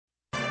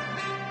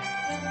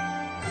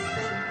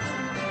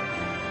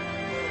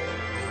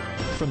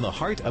from the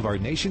heart of our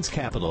nation's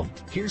capital,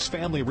 here's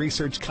Family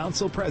Research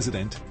Council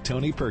President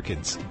Tony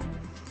Perkins.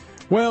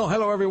 Well,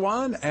 hello,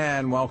 everyone,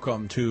 and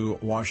welcome to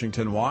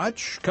Washington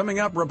Watch. Coming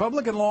up,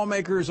 Republican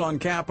lawmakers on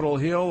Capitol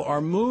Hill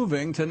are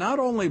moving to not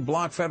only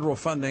block federal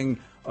funding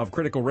of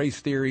critical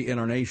race theory in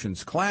our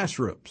nation's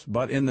classrooms,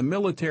 but in the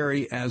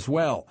military as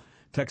well.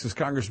 Texas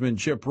Congressman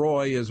Chip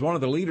Roy is one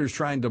of the leaders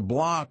trying to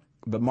block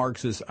the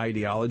Marxist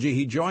ideology.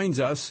 He joins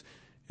us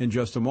in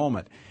just a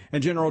moment.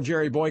 And General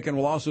Jerry Boykin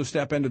will also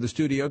step into the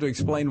studio to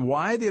explain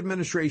why the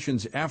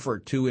administration's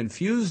effort to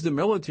infuse the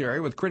military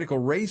with critical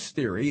race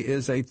theory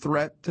is a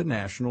threat to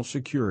national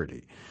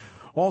security.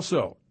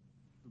 Also,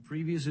 the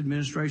previous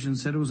administration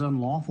said it was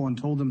unlawful and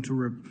told them to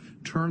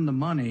return the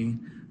money.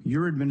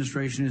 Your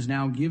administration is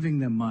now giving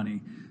them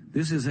money.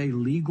 This is a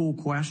legal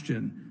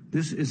question.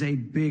 This is a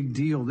big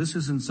deal. This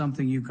isn't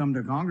something you come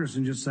to Congress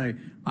and just say,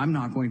 I'm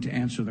not going to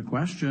answer the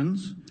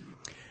questions.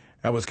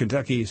 That was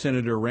Kentucky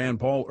Senator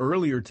Rand Paul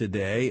earlier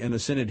today in a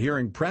Senate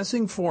hearing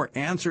pressing for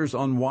answers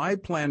on why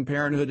Planned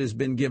Parenthood has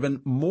been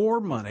given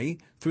more money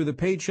through the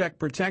Paycheck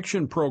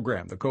Protection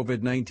Program, the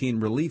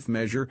COVID-19 relief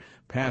measure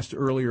passed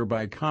earlier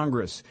by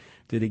Congress.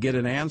 Did he get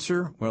an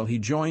answer? Well, he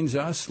joins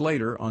us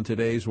later on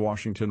today's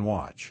Washington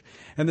Watch.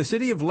 And the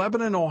city of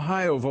Lebanon,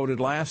 Ohio, voted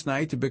last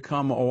night to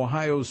become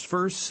Ohio's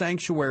first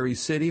sanctuary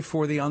city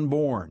for the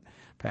unborn.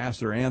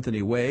 Pastor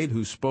Anthony Wade,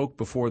 who spoke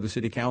before the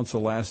city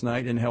council last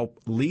night and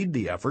helped lead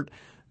the effort,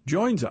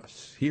 joins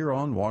us here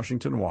on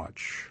Washington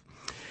Watch.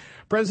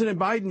 President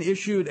Biden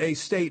issued a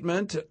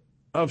statement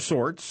of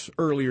sorts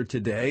earlier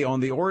today on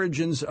the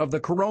origins of the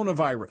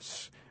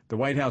coronavirus. The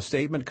White House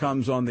statement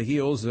comes on the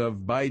heels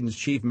of Biden's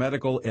chief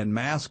medical and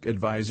mask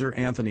advisor,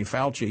 Anthony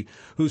Fauci,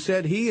 who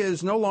said he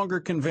is no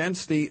longer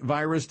convinced the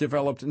virus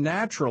developed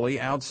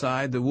naturally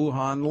outside the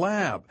Wuhan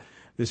lab.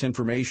 This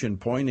information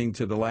pointing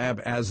to the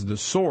lab as the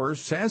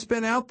source has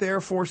been out there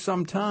for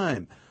some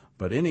time.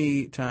 But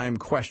any time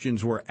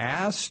questions were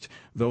asked,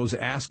 those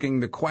asking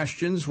the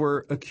questions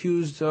were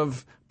accused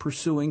of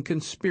pursuing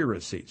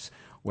conspiracies.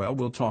 Well,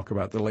 we'll talk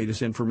about the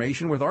latest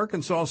information with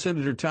Arkansas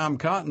Senator Tom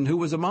Cotton, who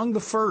was among the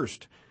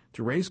first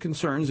to raise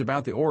concerns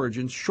about the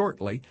origins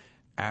shortly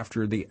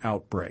after the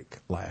outbreak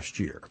last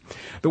year.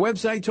 The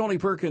website,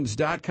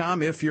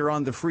 TonyPerkins.com. If you're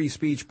on the free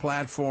speech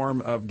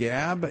platform of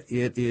Gab,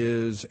 it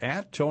is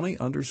at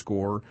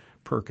Tony_Perkins.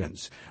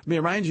 Let me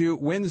remind you,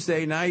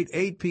 Wednesday night,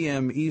 8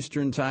 p.m.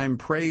 Eastern Time,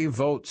 Pray,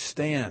 Vote,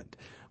 Stand.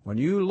 When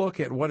you look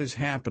at what is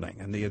happening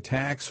and the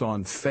attacks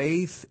on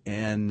faith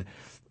and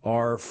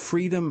our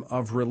freedom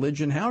of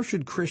religion, how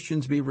should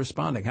Christians be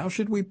responding? How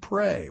should we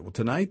pray? Well,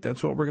 tonight,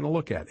 that's what we're going to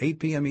look at. 8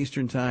 p.m.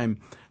 Eastern Time,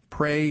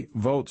 Pray,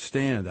 Vote,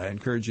 Stand. I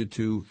encourage you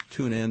to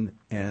tune in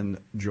and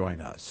join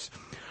us.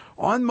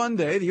 On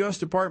Monday, the U.S.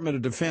 Department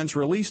of Defense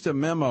released a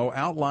memo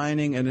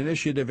outlining an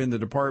initiative in the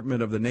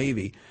Department of the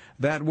Navy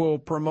that will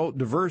promote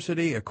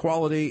diversity,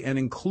 equality, and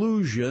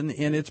inclusion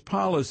in its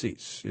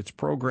policies, its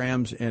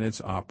programs, and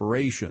its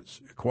operations.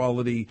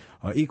 Equality,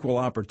 equal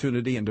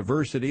opportunity, and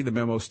diversity, the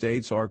memo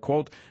states, are,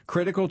 quote,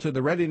 critical to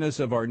the readiness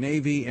of our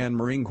Navy and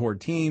Marine Corps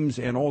teams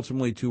and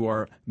ultimately to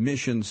our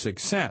mission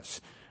success.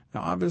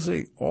 Now,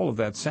 obviously, all of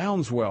that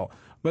sounds well,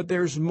 but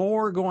there's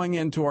more going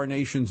into our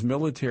nation's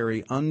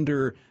military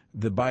under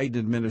the Biden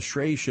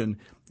administration,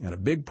 and a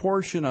big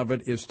portion of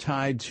it is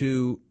tied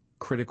to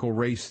critical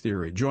race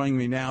theory. Joining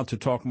me now to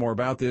talk more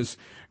about this,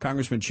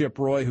 Congressman Chip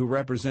Roy, who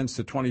represents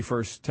the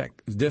 21st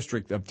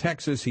District of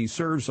Texas. He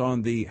serves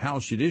on the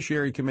House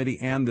Judiciary Committee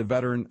and the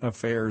Veteran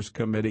Affairs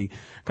Committee.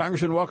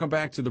 Congressman, welcome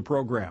back to the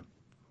program.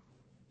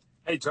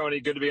 Hey, Tony,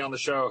 good to be on the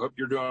show. Hope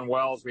you're doing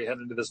well as we head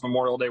into this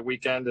Memorial Day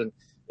weekend and,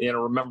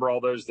 remember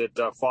all those that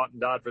fought and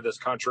died for this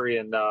country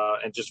and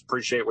just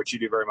appreciate what you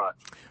do very much.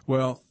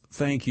 Well,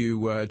 thank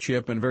you,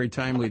 Chip, and very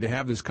timely to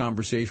have this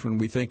conversation when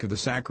we think of the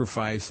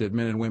sacrifice that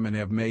men and women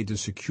have made to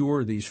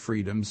secure these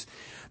freedoms.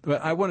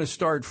 But I want to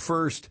start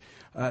first.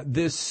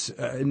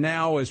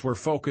 Now, as we're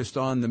focused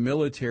on the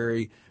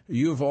military,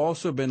 you've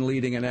also been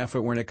leading an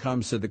effort when it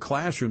comes to the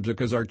classrooms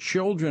because our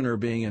children are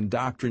being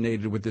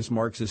indoctrinated with this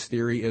Marxist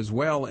theory as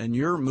well, and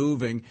you're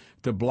moving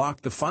to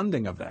block the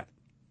funding of that.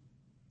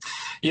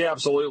 Yeah,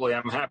 absolutely.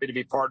 I'm happy to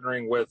be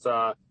partnering with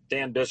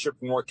Dan Bishop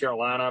from North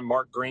Carolina,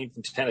 Mark Green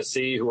from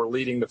Tennessee, who are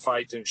leading the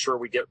fight to ensure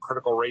we get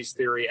critical race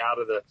theory out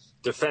of the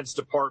Defense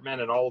Department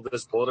and all of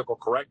this political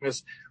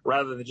correctness,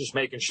 rather than just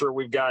making sure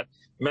we've got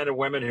men and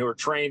women who are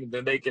trained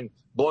that they can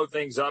blow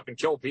things up and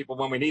kill people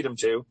when we need them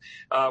to.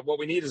 What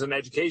we need is an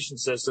education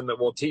system that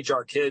will teach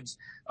our kids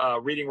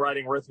reading,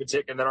 writing,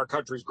 arithmetic, and that our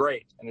country's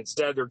great. And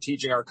instead, they're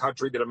teaching our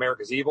country that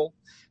America's evil.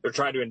 They're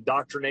trying to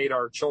indoctrinate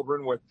our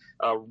children with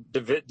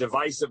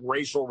divisive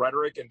racial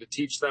rhetoric and to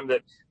teach them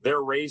that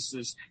their race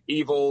is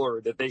evil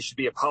or that they should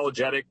be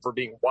apologetic for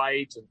being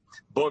white, and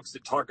books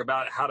that talk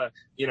about how to,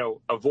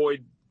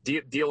 avoid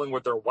dealing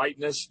with their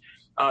whiteness.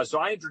 So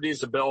I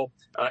introduced a bill,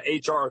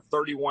 H.R.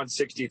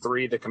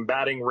 3163, the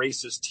Combating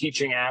Racist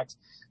Teaching Act,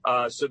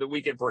 so that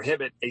we can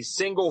prohibit a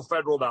single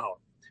federal dollar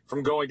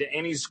from going to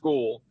any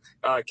school,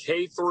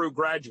 K through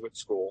graduate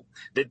school,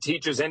 that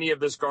teaches any of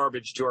this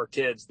garbage to our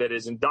kids, that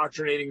is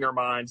indoctrinating their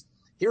minds,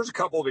 Here's a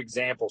couple of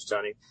examples,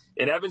 Tony.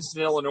 In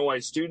Evanston, Illinois,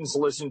 students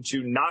listened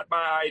to Not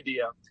My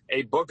Idea,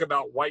 a book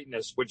about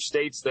whiteness, which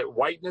states that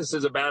whiteness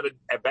is a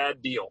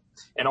bad deal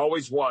and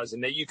always was,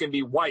 and that you can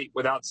be white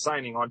without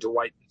signing onto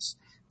whiteness.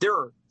 There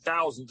are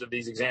thousands of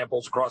these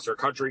examples across our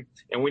country,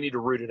 and we need to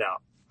root it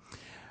out.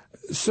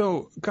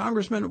 So,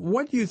 Congressman,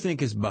 what do you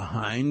think is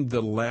behind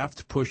the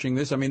left pushing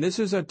this? I mean, this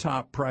is a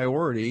top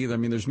priority. I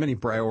mean, there's many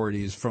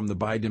priorities from the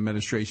Biden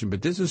administration,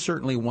 but this is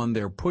certainly one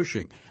they're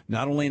pushing,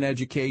 not only in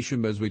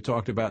education, but as we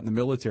talked about in the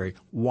military.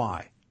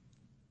 Why?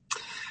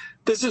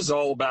 This is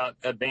all about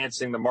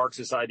advancing the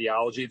Marxist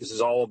ideology. This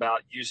is all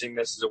about using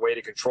this as a way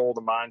to control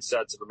the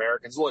mindsets of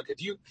Americans. Look,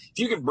 if you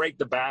can break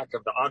the back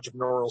of the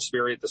entrepreneurial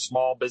spirit, the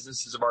small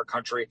businesses of our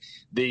country,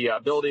 the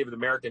ability of the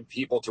American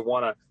people to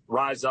want to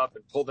rise up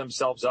and pull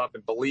themselves up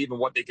and believe in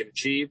what they can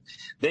achieve,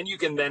 then you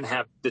can then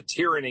have the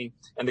tyranny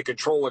and the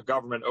control of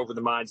government over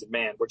the minds of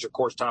man, which, of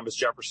course, Thomas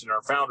Jefferson and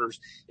our founders,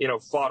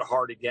 fought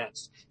hard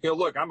against.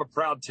 Look, I'm a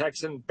proud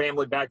Texan,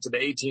 family back to the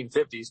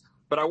 1850s.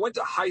 But I went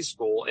to high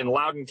school in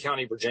Loudoun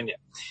County, Virginia,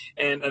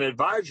 and an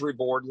advisory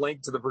board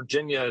linked to the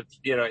Virginia,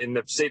 in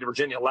the state of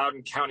Virginia,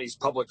 Loudoun County's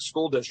public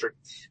school district.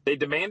 They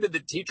demanded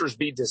that teachers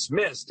be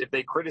dismissed if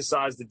they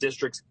criticized the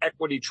district's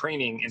equity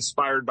training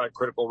inspired by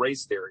critical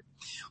race theory.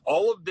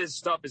 All of this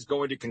stuff is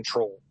going to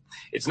control.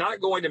 It's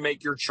not going to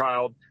make your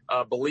child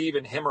believe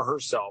in him or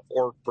herself,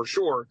 or for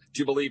sure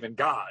to believe in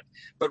God,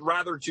 but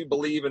rather to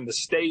believe in the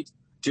state,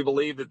 to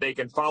believe that they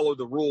can follow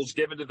the rules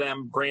given to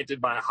them,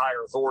 granted by a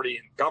higher authority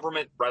in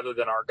government rather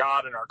than our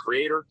God and our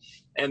Creator.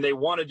 And they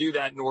want to do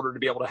that in order to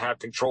be able to have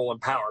control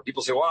and power.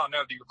 People say, well,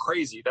 no, you're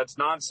crazy. That's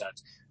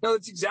nonsense. No,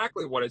 that's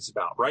exactly what it's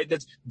about, right?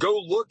 That's go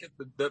look at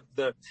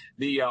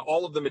the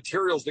all of the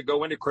materials that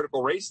go into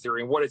critical race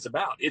theory and what it's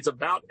about. It's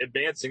about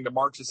advancing the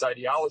Marxist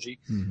ideology,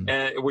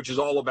 which is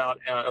all about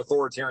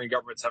authoritarian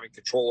governments having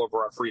control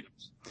over our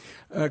freedoms.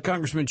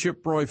 Congressman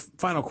Chip Roy,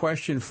 final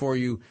question for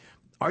you.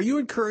 Are you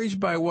encouraged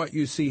by what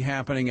you see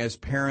happening as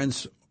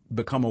parents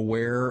become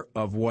aware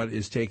of what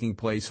is taking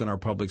place in our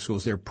public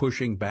schools? They're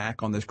pushing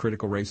back on this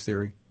critical race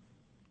theory?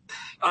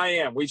 I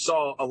am. We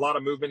saw a lot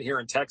of movement here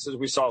in Texas.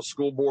 We saw a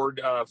school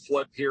board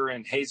flip here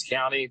in Hays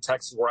County,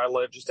 Texas, where I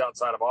live, just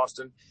outside of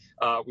Austin.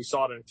 We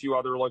saw it in a few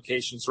other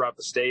locations throughout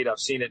the state. I've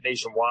seen it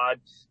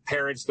nationwide.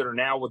 Parents that are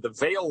now with the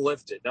veil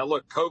lifted. Now,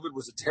 look, COVID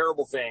was a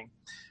terrible thing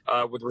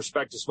with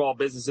respect to small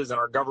businesses and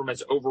our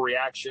government's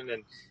overreaction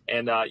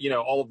and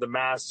all of the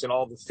masks and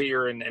all the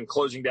fear and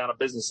closing down of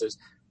businesses.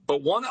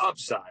 But one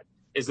upside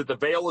is that the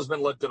veil has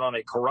been lifted on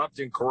a corrupt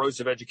and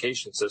corrosive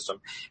education system.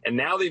 And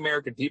now the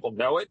American people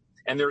know it.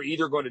 And they're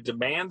either going to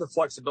demand the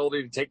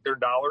flexibility to take their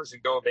dollars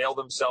and go avail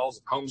themselves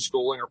of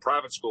homeschooling or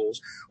private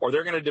schools, or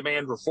they're going to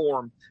demand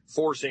reform,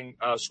 forcing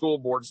school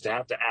boards to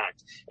have to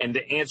act and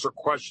to answer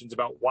questions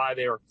about why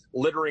they are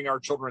littering our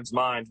children's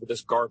minds with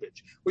this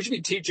garbage. We should be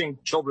teaching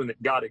children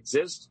that God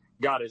exists,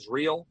 God is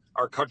real,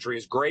 our country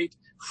is great,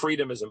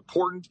 freedom is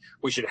important,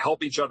 we should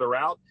help each other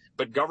out,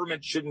 but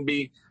government shouldn't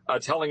be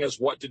telling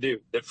us what to do,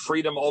 that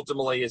freedom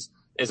ultimately is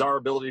our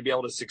ability to be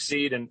able to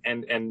succeed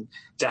and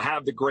to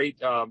have the great,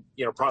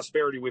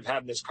 prosperity we've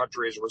had in this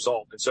country as a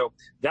result. And so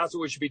that's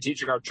what we should be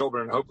teaching our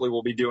children, and hopefully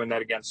we'll be doing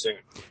that again soon.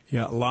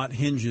 Yeah, a lot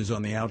hinges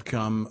on the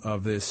outcome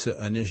of this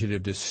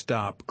initiative to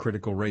stop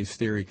critical race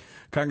theory.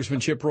 Congressman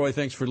Chip Roy,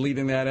 thanks for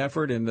leading that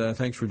effort, and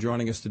thanks for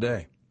joining us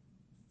today.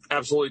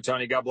 Absolutely,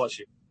 Tony. God bless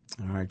you.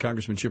 All right,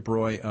 Congressman Chip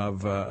Roy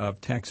of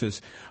Texas.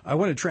 I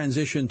want to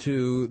transition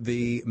to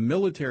the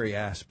military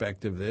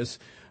aspect of this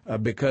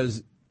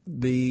because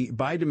the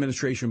Biden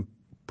administration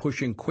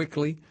pushing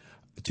quickly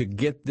to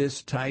get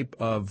this type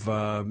of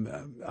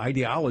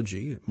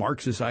ideology,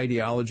 Marxist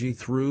ideology,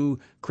 through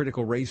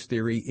critical race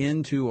theory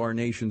into our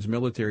nation's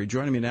military.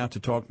 Joining me now to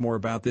talk more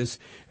about this,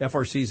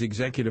 FRC's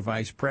Executive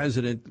Vice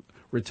President,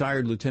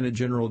 retired Lieutenant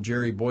General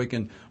Jerry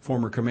Boykin,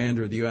 former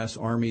commander of the U.S.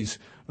 Army's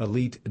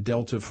elite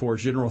Delta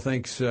Force. General,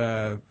 thanks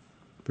for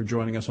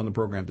joining us on the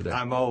program today.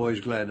 I'm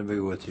always glad to be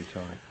with you,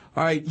 Tony.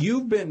 All right,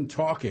 you've been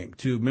talking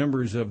to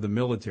members of the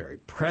military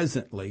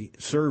presently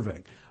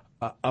serving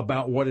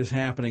about what is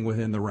happening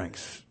within the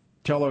ranks.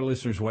 Tell our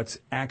listeners what's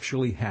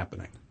actually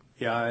happening.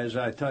 Yeah, as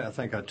I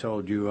think I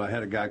told you, I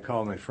had a guy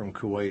call me from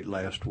Kuwait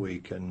last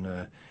week,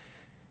 and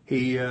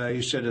he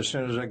said, as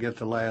soon as I get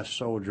the last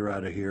soldier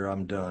out of here,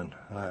 I'm done.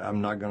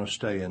 I'm not going to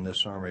stay in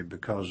this Army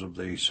because of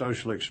the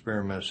social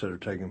experiments that are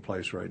taking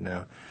place right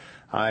now.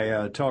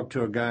 I talked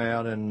to a guy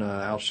out in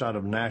outside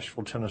of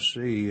Nashville,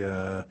 Tennessee.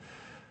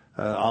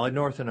 Ollie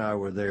North and I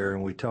were there,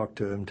 and we talked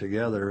to him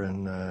together,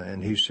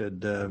 and he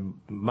said,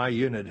 my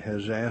unit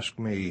has asked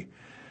me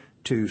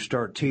to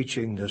start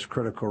teaching this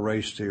critical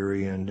race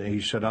theory, and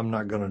he said, I'm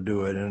not going to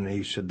do it, and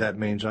he said, that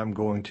means I'm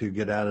going to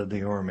get out of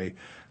the Army.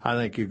 I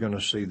think you're going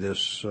to see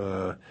this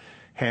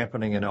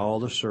happening in all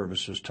the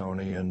services,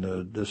 Tony,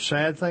 and the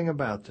sad thing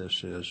about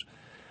this is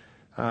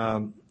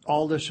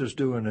all this is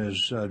doing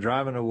is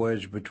driving a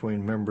wedge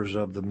between members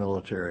of the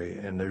military,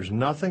 and there's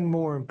nothing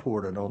more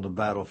important on the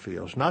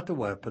battlefield. It's not the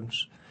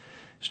weapons.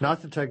 It's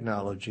not the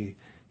technology.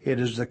 It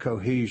is the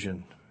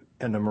cohesion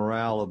and the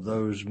morale of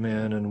those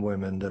men and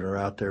women that are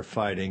out there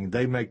fighting.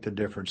 They make the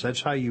difference.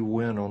 That's how you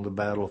win on the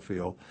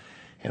battlefield.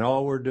 And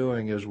all we're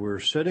doing is we're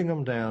sitting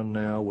them down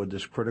now with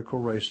this critical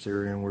race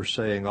theory, and we're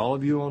saying all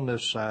of you on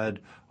this side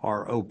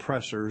are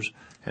oppressors,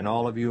 and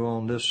all of you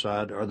on this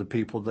side are the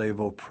people they've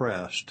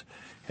oppressed.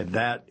 And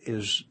that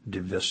is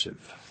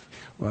divisive.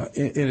 Well,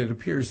 and it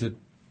appears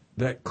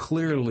that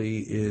clearly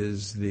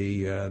is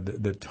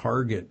the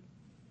target,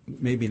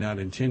 maybe not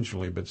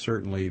intentionally, but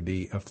certainly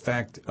the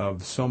effect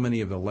of so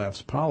many of the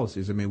left's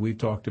policies. I mean, we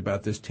talked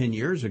about this 10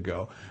 years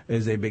ago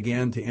as they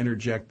began to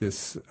interject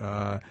this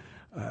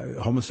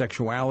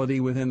homosexuality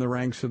within the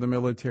ranks of the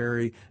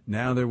military.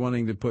 Now they're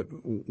wanting to put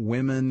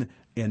women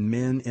and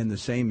men in the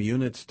same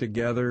units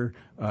together,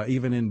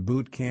 even in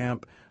boot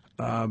camp.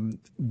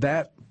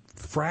 That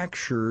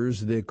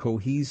fractures the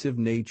cohesive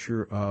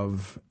nature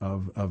of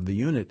the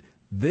unit.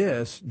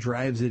 This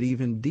drives it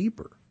even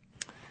deeper.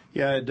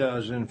 Yeah, it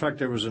does. In fact,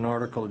 there was an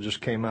article that just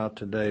came out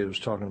today. It was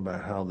talking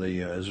about how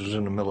this was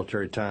in the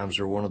Military Times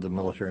or one of the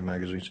military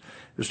magazines.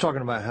 It was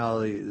talking about how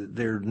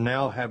they're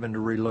now having to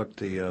relook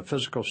the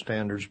physical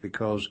standards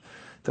because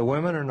the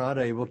women are not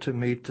able to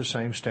meet the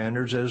same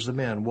standards as the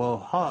men.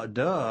 Well,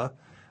 duh.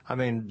 I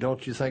mean,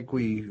 don't you think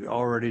we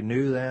already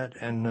knew that?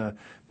 And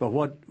but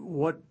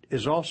what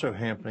is also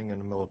happening in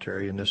the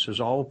military, and this is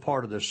all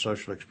part of this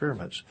social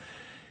experiments,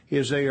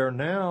 is they are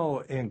now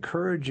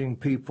encouraging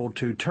people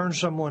to turn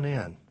someone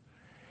in.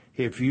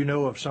 If you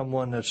know of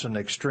someone that's an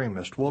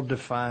extremist, we'll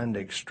define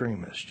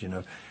extremist, you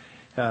know.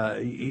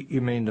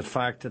 You mean the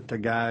fact that the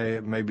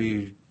guy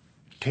maybe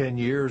 10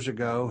 years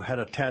ago had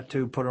a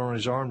tattoo put on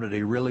his arm that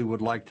he really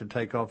would like to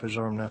take off his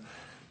arm now,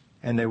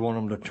 and they want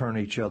them to turn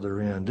each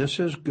other in. This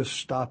is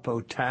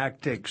Gestapo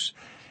tactics,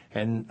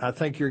 and I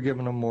think you're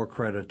giving them more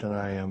credit than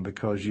I am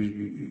because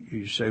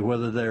you say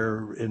whether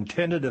their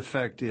intended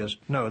effect is,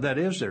 no, that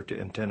is their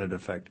intended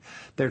effect.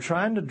 They're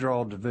trying to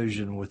draw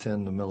division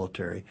within the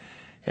military.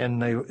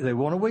 And they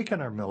want to weaken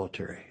our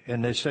military.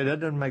 And they say that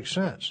doesn't make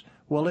sense.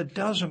 Well, it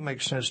doesn't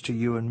make sense to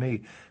you and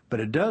me,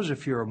 but it does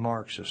if you're a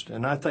Marxist.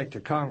 And I think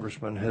the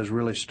congressman has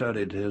really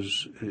studied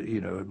his,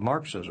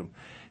 Marxism.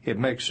 It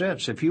makes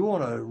sense. If you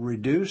want to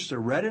reduce the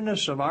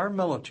readiness of our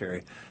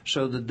military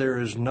so that there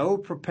is no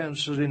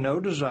propensity,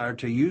 no desire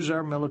to use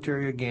our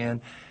military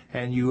again,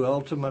 and you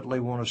ultimately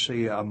want to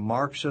see a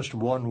Marxist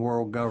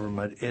one-world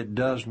government, it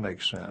does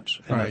make sense.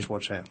 And that's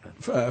what's happening.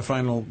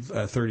 Final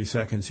 30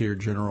 seconds here,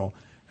 General.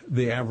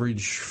 The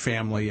average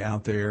family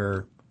out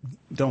there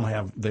don't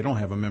have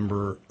a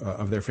member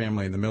of their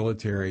family in the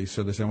military,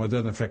 so they're saying, well, it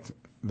doesn't affect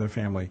their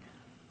family,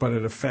 but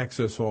it affects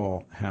us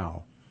all.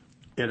 How?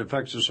 It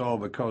affects us all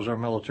because our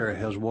military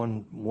has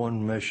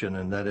one mission,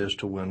 and that is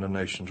to win the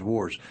nation's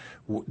wars.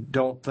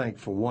 Don't think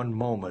for one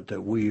moment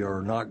that we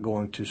are not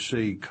going to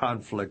see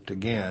conflict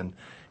again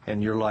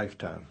in your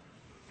lifetime.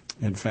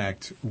 In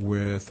fact,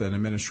 with an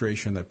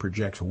administration that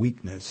projects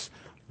weakness,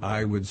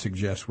 I would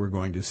suggest we're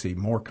going to see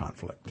more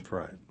conflict. That's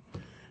right.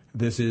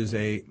 This is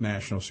a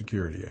national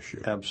security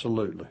issue.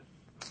 Absolutely.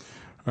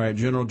 All right,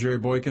 General Jerry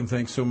Boykin,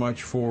 thanks so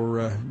much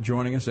for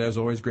joining us. As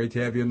always, great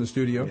to have you in the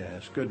studio. Yeah,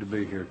 it's good to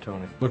be here,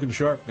 Tony. Looking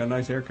sharp. Got a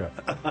nice haircut.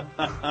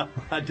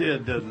 I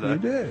did, didn't I? You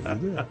did.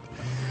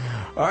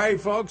 All right,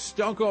 folks,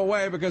 don't go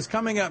away because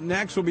coming up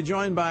next, we'll be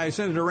joined by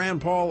Senator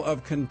Rand Paul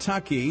of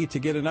Kentucky to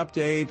get an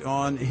update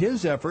on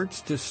his efforts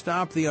to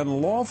stop the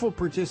unlawful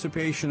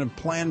participation of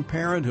Planned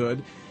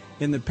Parenthood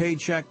in the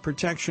Paycheck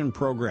Protection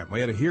Program. We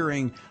had a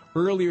hearing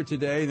earlier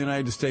today in the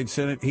United States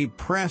Senate. He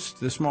pressed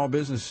the Small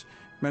Business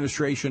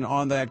Administration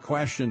on that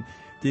question.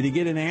 Did he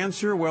get an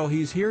answer? Well,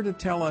 he's here to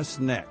tell us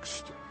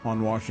next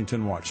on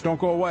Washington Watch. Don't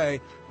go away.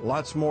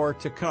 Lots more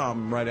to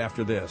come right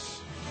after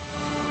this.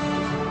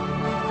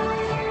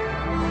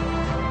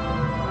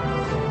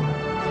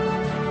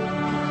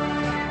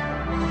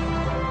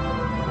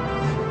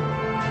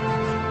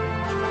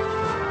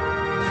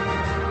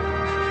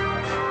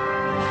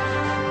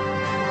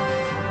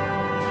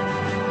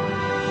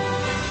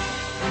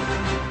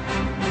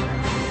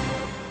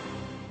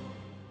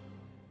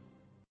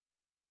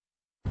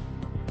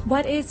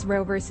 What is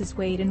Roe v.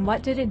 Wade and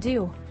what did it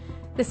do?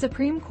 The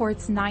Supreme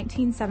Court's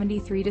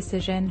 1973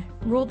 decision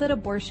ruled that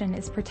abortion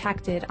is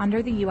protected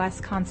under the U.S.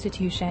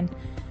 Constitution,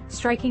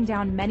 striking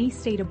down many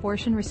state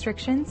abortion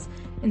restrictions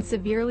and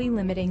severely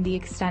limiting the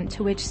extent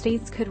to which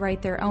states could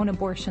write their own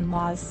abortion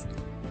laws.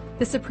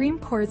 The Supreme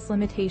Court's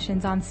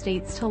limitations on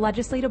states to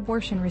legislate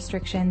abortion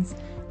restrictions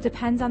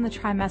depends on the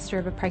trimester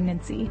of a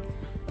pregnancy.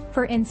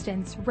 For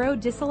instance, Roe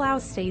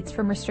disallows states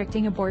from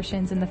restricting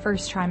abortions in the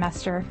first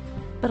trimester,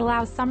 but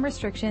allows some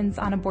restrictions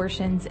on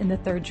abortions in the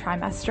third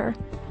trimester.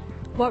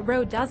 What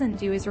Roe doesn't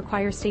do is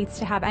require states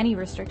to have any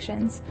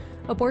restrictions.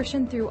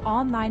 Abortion through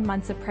all 9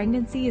 months of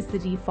pregnancy is the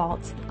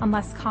default,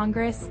 unless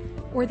Congress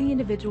or the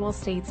individual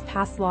states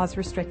pass laws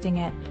restricting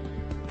it.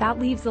 That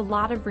leaves a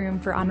lot of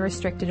room for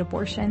unrestricted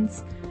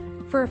abortions.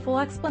 For a full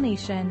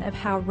explanation of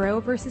how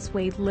Roe v.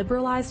 Wade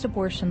liberalized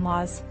abortion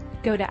laws,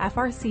 go to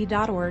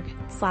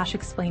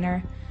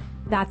frc.org/explainer.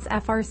 That's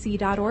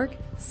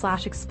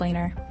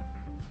frc.org/explainer.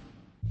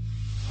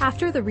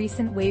 After the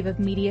recent wave of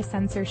media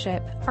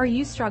censorship, are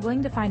you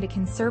struggling to find a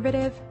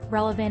conservative,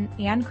 relevant,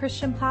 and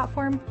Christian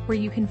platform where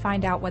you can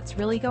find out what's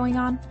really going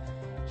on?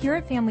 Here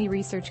at Family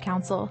Research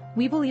Council,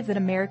 we believe that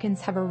Americans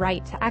have a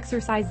right to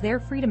exercise their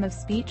freedom of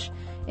speech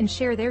and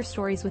share their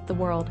stories with the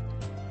world.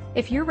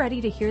 If you're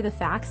ready to hear the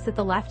facts that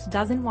the left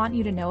doesn't want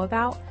you to know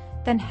about,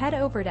 then head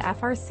over to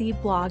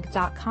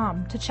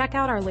frcblog.com to check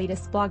out our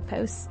latest blog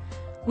posts.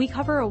 We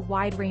cover a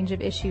wide range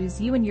of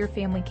issues you and your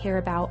family care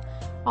about,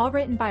 all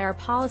written by our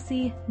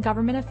policy,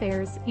 government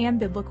affairs, and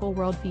biblical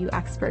worldview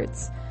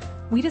experts.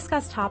 We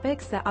discuss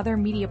topics that other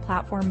media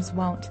platforms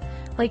won't,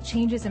 like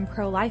changes in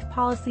pro-life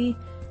policy,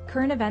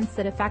 current events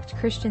that affect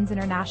Christians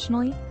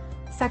internationally,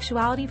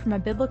 sexuality from a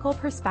biblical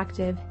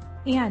perspective,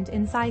 and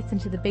insights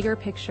into the bigger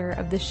picture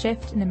of the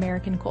shift in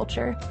American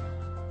culture.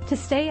 To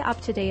stay up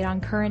to date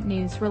on current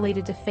news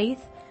related to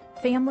faith,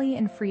 family,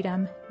 and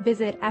freedom,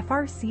 visit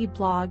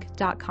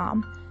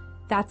frcblog.com.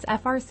 That's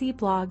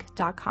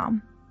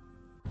frcblog.com.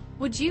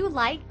 Would you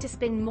like to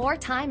spend more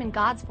time in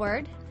God's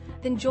Word?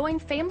 Then join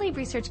Family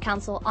Research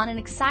Council on an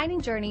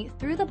exciting journey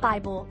through the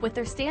Bible with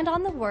their Stand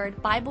on the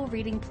Word Bible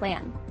Reading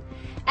Plan.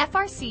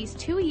 FRC's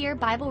 2-year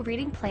Bible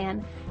reading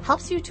plan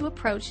helps you to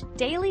approach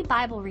daily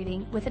Bible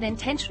reading with an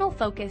intentional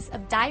focus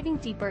of diving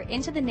deeper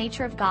into the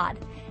nature of God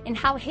and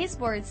how His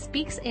Word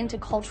speaks into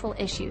cultural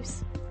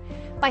issues.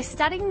 By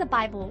studying the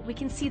Bible, we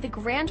can see the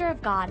grandeur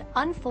of God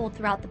unfold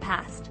throughout the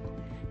past.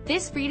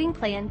 This reading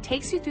plan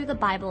takes you through the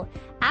Bible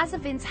as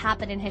events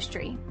happen in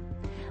history.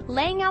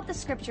 Laying out the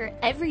scripture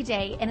every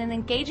day in an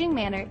engaging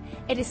manner,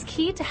 it is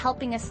key to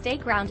helping us stay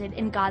grounded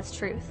in God's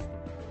truth.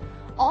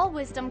 All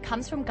wisdom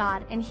comes from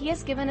God, and He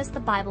has given us the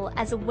Bible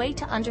as a way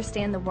to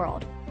understand the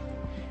world.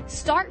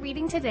 Start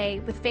reading today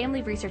with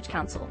Family Research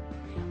Council.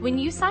 When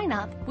you sign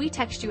up, we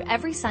text you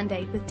every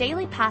Sunday with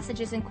daily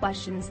passages and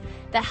questions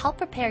that help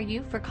prepare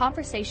you for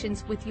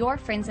conversations with your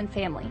friends and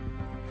family.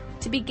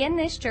 To begin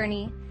this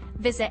journey,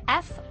 visit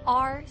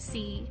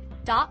frc.org/Bible.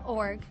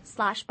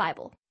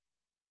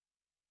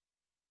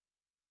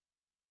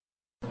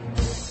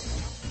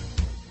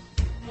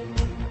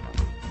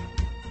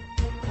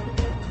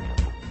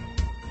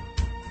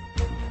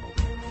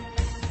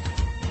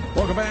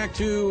 Welcome back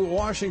to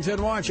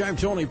Washington Watch. I'm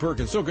Tony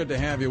Perkins. So good to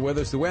have you with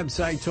us. The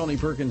website,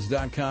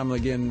 TonyPerkins.com.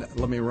 Again,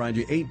 let me remind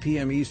you, 8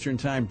 p.m. Eastern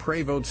Time,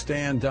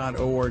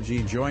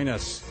 PrayVoteStand.org. Join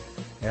us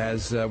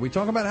as we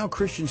talk about how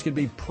Christians can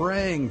be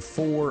praying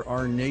for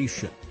our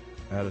nation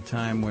at a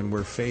time when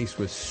we're faced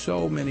with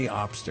so many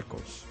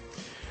obstacles.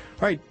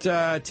 All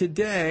right,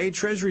 today,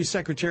 Treasury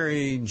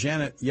Secretary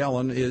Janet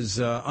Yellen is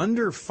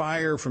under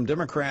fire from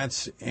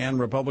Democrats and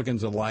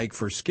Republicans alike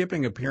for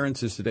skipping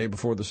appearances today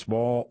before the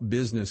small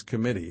business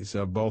committees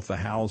of both the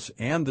House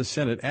and the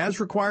Senate, as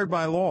required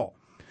by law.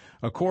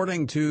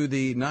 According to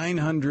the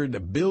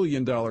 $900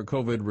 billion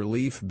COVID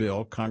relief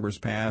bill Congress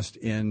passed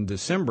in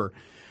December,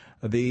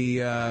 the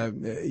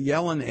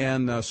Yellen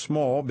and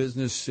Small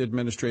Business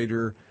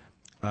Administrator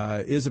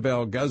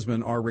Isabel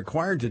Guzman are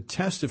required to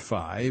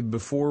testify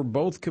before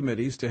both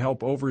committees to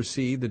help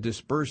oversee the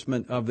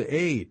disbursement of the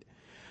aid.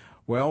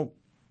 Well,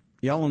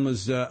 Yellen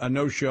was a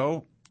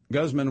no-show.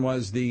 Guzman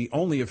was the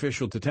only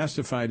official to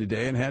testify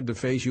today and had to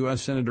face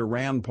U.S. Senator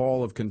Rand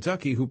Paul of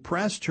Kentucky, who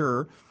pressed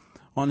her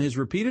on his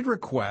repeated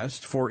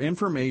request for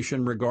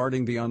information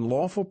regarding the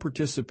unlawful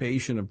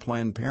participation of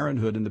Planned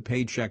Parenthood in the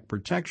Paycheck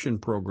Protection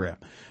Program.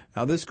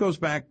 Now, this goes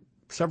back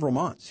several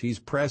months. He's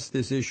pressed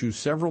this issue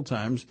several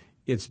times.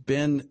 It's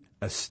been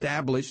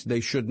established they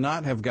should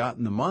not have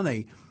gotten the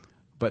money,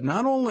 but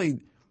not only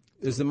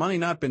has the money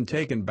not been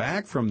taken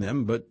back from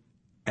them, but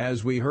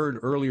as we heard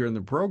earlier in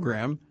the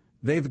program,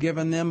 they've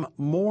given them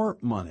more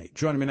money.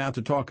 Joining me now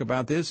to talk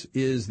about this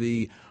is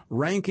the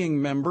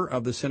ranking member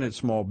of the Senate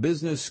Small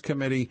Business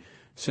Committee,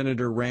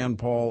 Senator Rand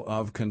Paul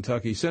of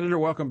Kentucky. Senator,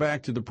 welcome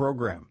back to the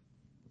program.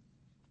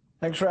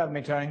 Thanks for having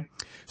me, Tony.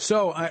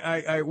 So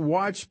I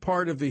watched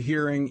part of the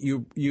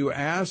hearing. You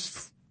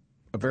asked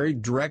a very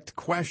direct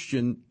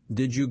question.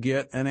 Did you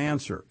get an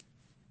answer?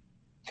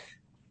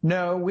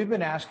 No, we've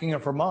been asking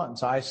her for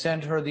months. I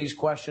sent her these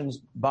questions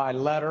by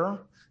letter,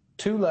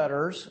 2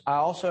 letters. I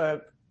also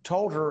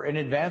told her in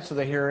advance of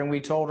the hearing, we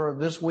told her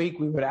this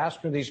week we would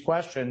ask her these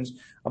questions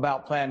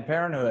about Planned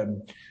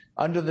Parenthood.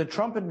 Under the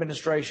Trump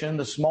administration,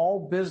 the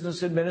Small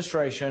Business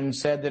Administration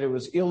said that it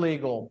was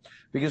illegal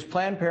because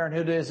Planned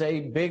Parenthood is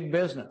a big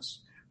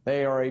business.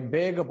 They are a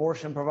big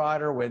abortion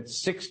provider with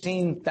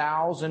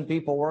 16,000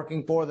 people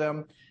working for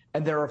them,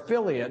 and their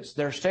affiliates,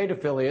 their state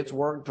affiliates,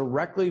 work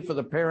directly for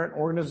the parent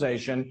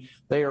organization.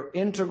 They are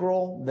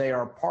integral. They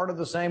are part of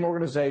the same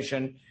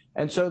organization.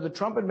 And so the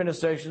Trump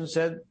administration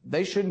said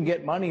they shouldn't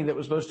get money that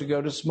was supposed to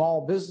go to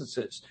small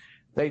businesses.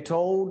 They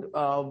told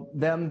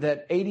them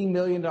that $80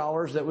 million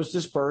that was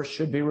dispersed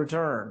should be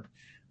returned.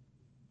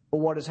 But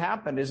what has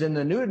happened is in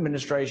the new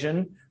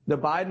administration, the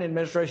Biden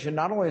administration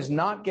not only is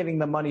not getting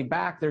the money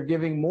back, they're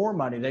giving more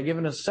money. They're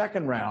giving a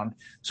second round.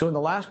 So in the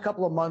last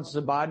couple of months,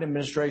 the Biden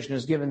administration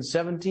has given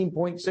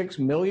 $17.6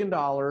 million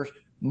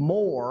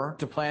more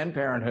to Planned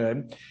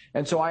Parenthood.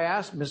 And so I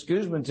asked Ms.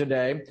 Guzman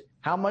today,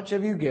 how much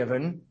have you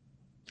given?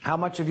 how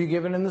much have you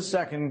given in the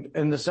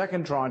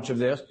second tranche of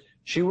this?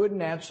 She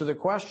wouldn't answer the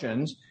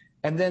questions.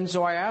 And then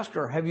so I asked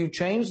her, have you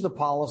changed the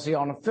policy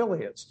on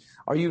affiliates?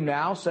 Are you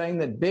now saying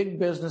that big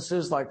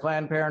businesses like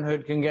Planned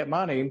Parenthood can get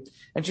money?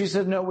 And she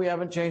said, no, we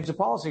haven't changed the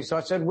policy. So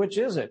I said, which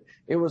is it?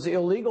 It was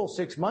illegal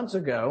 6 months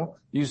ago.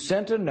 You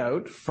sent a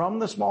note from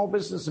the Small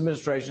Business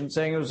Administration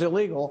saying it was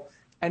illegal.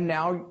 And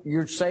now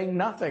you're saying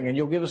nothing and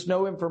you'll give us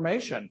no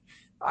information.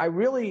 I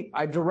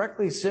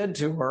directly said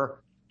to her,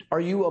 are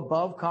you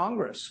above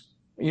Congress?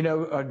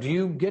 Do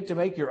you get to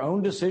make your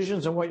own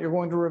decisions on what you're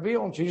going to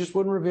reveal? And she just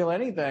wouldn't reveal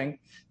anything.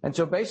 And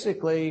so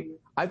basically,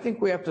 I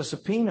think we have to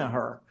subpoena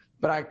her,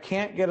 but I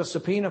can't get a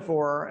subpoena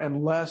for her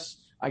unless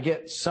I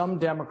get some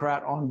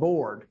Democrat on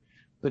board.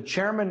 The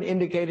chairman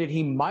indicated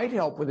he might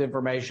help with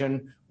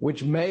information,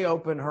 which may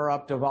open her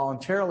up to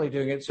voluntarily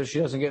doing it so she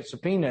doesn't get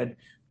subpoenaed.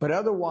 But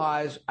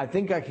otherwise, I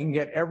think I can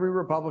get every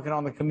Republican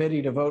on the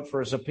committee to vote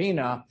for a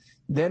subpoena.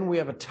 Then we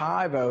have a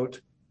tie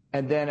vote.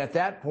 And then at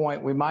that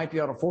point, we might be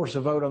able to force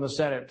a vote on the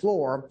Senate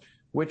floor,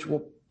 which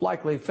will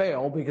likely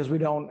fail because we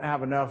don't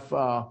have enough,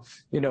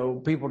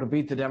 people to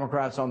beat the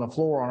Democrats on the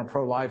floor on a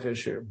pro-life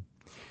issue.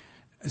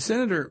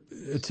 Senator,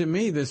 to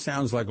me, this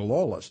sounds like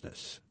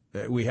lawlessness.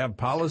 We have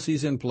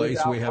policies in place,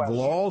 we have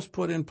laws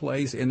put in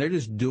place, and they're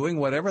just doing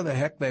whatever the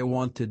heck they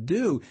want to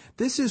do.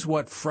 This is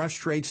what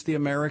frustrates the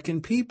American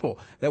people,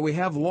 that we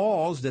have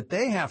laws that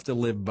they have to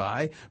live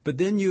by, but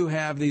then you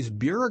have these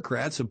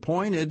bureaucrats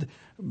appointed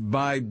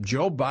by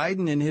Joe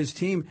Biden and his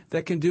team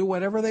that can do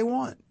whatever they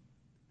want.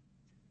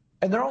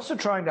 And they're also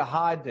trying to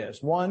hide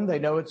this. One, they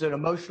know it's an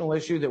emotional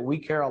issue that we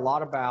care a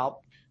lot about,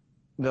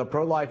 the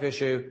pro-life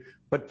issue.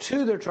 But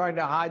two, they're trying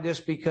to hide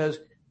this because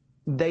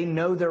they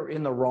know they're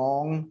in the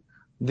wrong.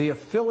 The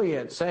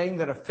affiliates, saying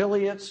that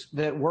affiliates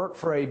that work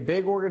for a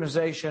big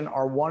organization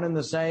are one and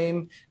the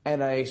same,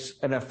 and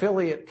an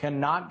affiliate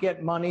cannot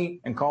get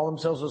money and call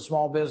themselves a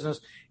small business.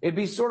 It'd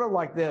be sort of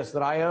like this,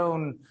 that I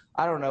own,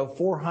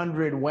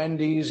 400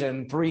 Wendy's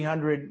and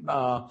 300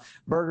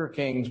 Burger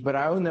Kings, but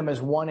I own them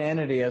as one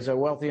entity, as a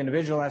wealthy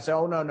individual. And I say,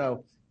 oh,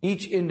 no,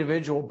 each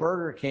individual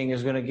Burger King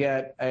is going to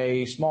get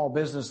a small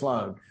business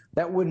loan.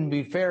 That wouldn't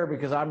be fair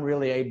because I'm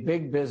really a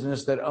big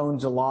business that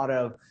owns a lot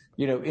of,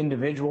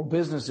 individual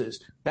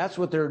businesses. That's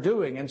what they're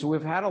doing. And so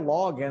we've had a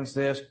law against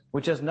this,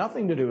 which has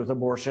nothing to do with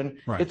abortion.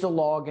 Right. It's a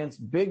law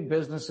against big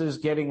businesses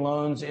getting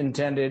loans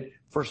intended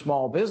for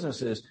small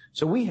businesses.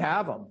 So we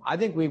have them. I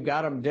think we've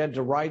got them dead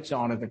to rights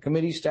on it. The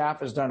committee staff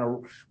has done a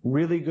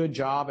really good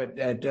job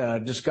at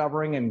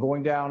discovering and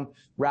going down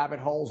rabbit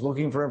holes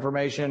looking for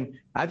information.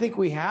 I think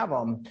we have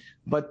them,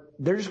 but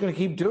they're just going to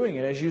keep doing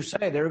it. As you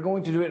say, they're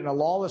going to do it in a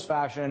lawless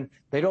fashion.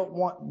 They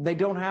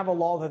don't have a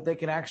law that they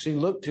can actually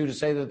look to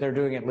say that they're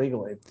doing it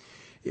legally.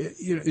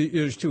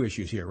 There's two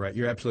issues here, right?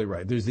 You're absolutely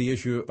right. There's the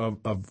issue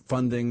of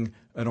funding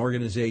an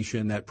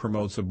organization that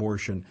promotes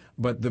abortion.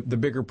 But the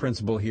bigger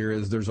principle here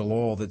is there's a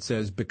law that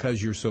says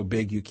because you're so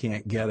big, you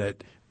can't get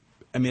it.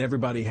 I mean,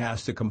 everybody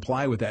has to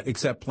comply with that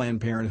except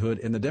Planned Parenthood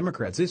and the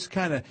Democrats. This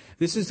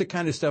is the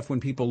kind of stuff when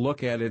people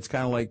look at it, it's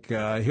kind of like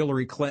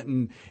Hillary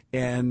Clinton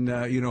and,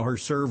 her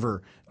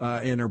server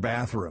in her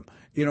bathroom.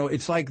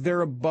 It's like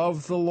they're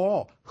above the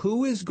law.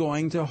 Who is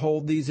going to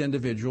hold these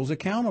individuals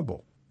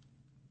accountable?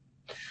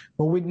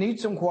 Well, we need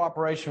some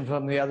cooperation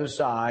from the other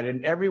side,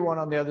 and everyone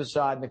on the other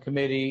side in the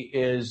committee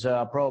is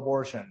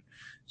pro-abortion.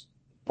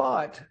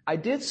 But I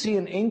did see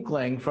an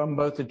inkling from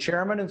both the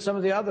chairman and some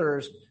of the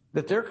others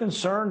that they're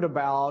concerned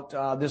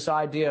about this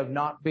idea of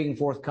not being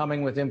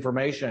forthcoming with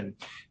information.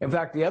 In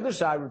fact, the other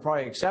side would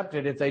probably accept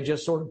it if they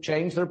just sort of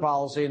changed their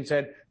policy and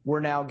said, we're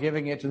now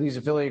giving it to these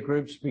affiliate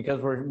groups because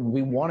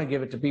we want to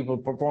give it to people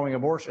performing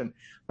abortion.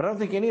 But I don't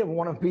think any of them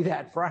want to be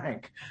that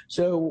frank.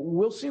 So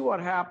we'll see what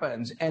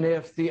happens. And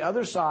if the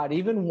other side,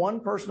 even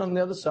one person on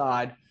the other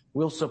side,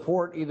 will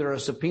support either a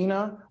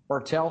subpoena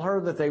or tell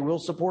her that they will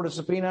support a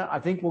subpoena, I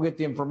think we'll get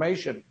the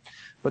information.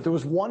 But there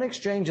was one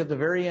exchange at the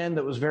very end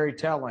that was very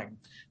telling.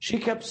 She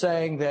kept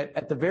saying that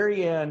at the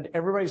very end,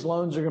 everybody's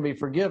loans are going to be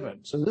forgiven.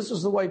 So this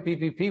is the way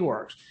PPP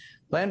works.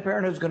 Planned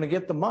Parenthood is going to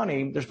get the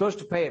money. They're supposed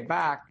to pay it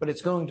back, but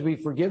it's going to be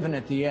forgiven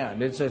at the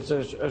end. It's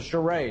a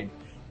charade.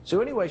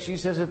 So anyway, she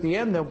says at the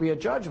end, there'll be a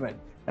judgment.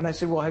 And I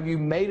said, well, have you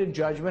made a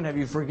judgment? Have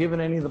you forgiven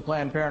any of the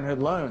Planned Parenthood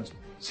loans?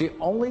 It's the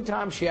only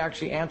time she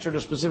actually answered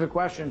a specific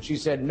question. She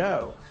said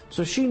no.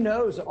 So she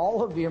knows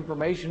all of the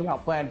information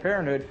about Planned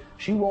Parenthood.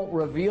 She won't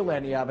reveal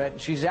any of it.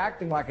 She's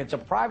acting like it's a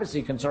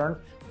privacy concern.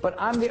 But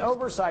I'm the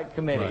oversight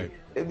committee.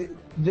 Right.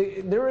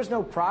 There is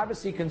no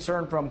privacy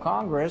concern from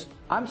Congress.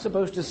 I'm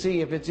supposed to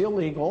see if it's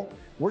illegal.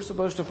 We're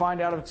supposed to find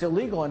out if it's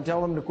illegal and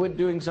tell them to quit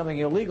doing something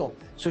illegal.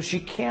 So she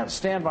can't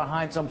stand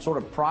behind some sort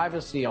of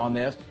privacy on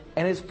this.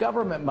 And it's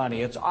government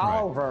money. It's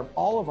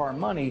all of our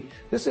money.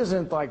 This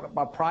isn't like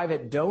a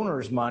private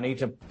donor's money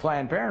to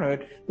Planned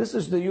Parenthood. This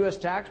is the U.S.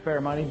 taxpayer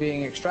money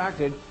being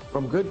extracted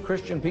from good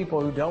Christian people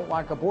who don't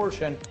like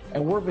abortion,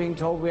 and we're being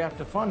told we have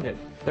to fund it.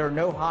 There are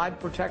no Hyde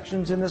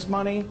protections in this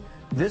money.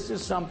 This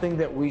is something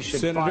that we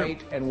should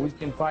fight, and we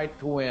can fight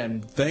to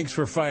win. Thanks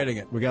for fighting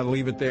it. We got to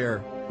leave it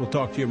there. We'll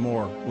talk to you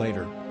more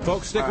later.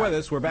 Folks, stick with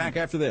us. We're back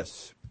after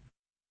this.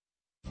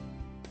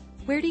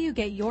 Where do you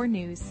get your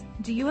news?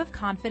 Do you have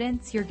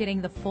confidence you're getting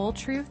the full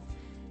truth?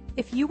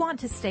 If you want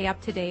to stay up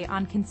to date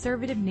on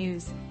conservative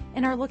news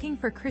and are looking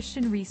for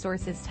Christian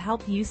resources to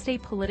help you stay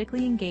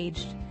politically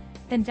engaged,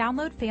 then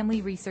download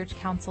Family Research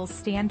Council's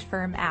Stand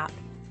Firm app.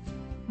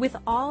 With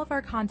all of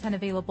our content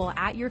available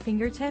at your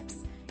fingertips,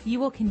 you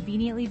will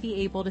conveniently be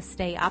able to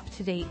stay up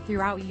to date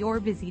throughout your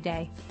busy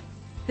day.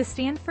 The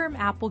Stand Firm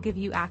app will give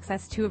you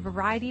access to a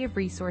variety of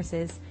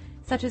resources,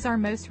 such as our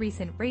most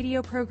recent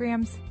radio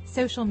programs,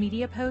 social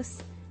media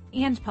posts,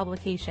 and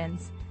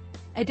publications.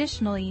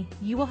 Additionally,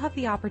 you will have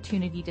the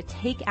opportunity to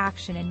take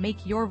action and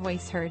make your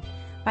voice heard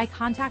by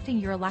contacting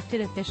your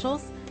elected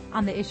officials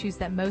on the issues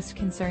that most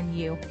concern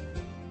you.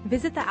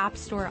 Visit the App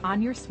Store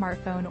on your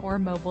smartphone or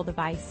mobile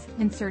device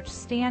and search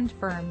Stand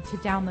Firm to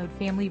download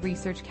Family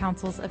Research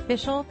Council's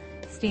official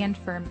Stand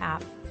Firm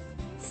app.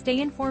 Stay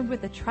informed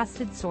with a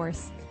trusted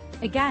source.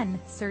 Again,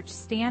 search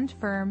Stand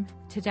Firm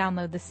to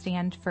download the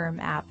Stand Firm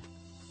app.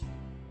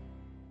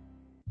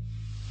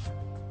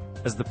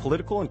 As the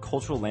political and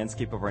cultural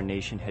landscape of our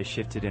nation has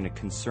shifted in a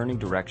concerning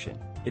direction,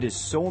 it is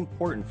so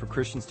important for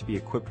Christians to be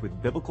equipped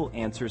with biblical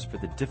answers for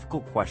the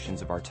difficult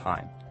questions of our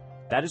time.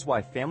 That is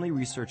why Family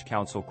Research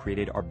Council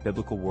created our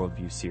Biblical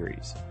Worldview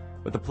series.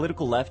 With the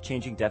political left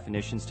changing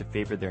definitions to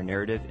favor their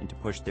narrative and to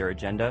push their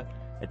agenda,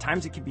 at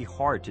times it can be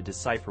hard to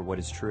decipher what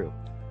is true.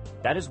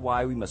 That is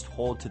why we must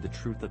hold to the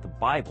truth of the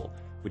Bible,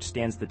 which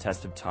stands the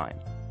test of time.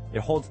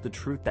 It holds the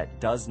truth that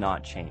does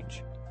not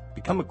change.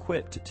 Become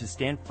equipped to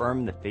stand firm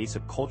in the face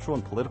of cultural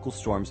and political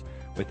storms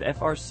with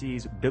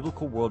FRC's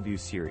Biblical Worldview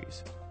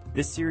series.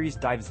 This series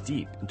dives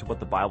deep into what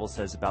the Bible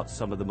says about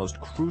some of the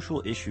most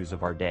crucial issues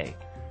of our day.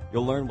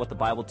 You'll learn what the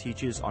Bible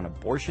teaches on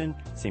abortion,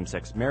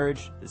 same-sex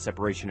marriage, the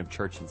separation of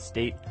church and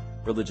state,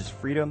 religious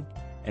freedom,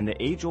 and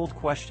the age-old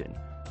question,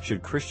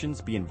 should Christians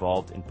be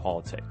involved in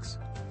politics?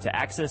 To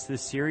access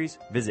this series,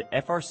 visit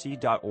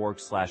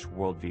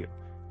frc.org/worldview.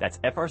 That's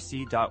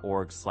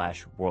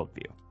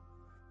frc.org/worldview.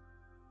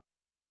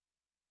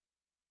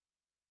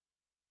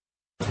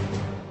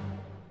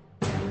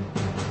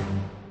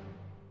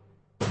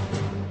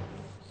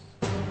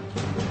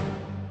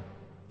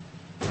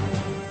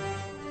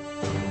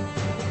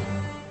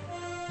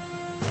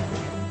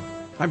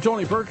 I'm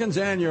Tony Perkins,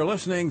 and you're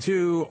listening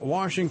to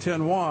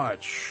Washington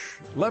Watch.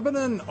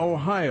 Lebanon,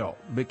 Ohio,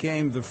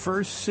 became the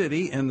first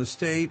city in the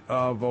state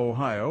of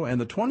Ohio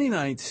and the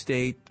 29th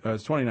city,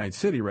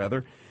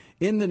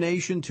 in the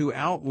nation to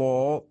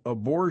outlaw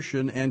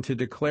abortion and to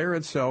declare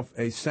itself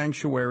a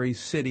sanctuary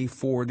city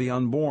for the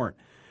unborn.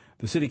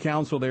 The city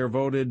council there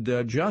voted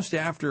just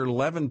after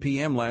 11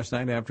 p.m. last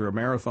night, after a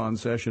marathon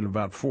session of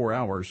about 4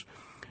 hours,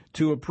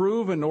 to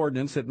approve an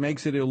ordinance that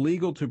makes it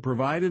illegal to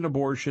provide an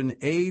abortion,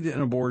 aid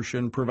an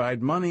abortion,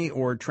 provide money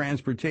or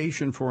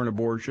transportation for an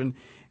abortion,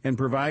 and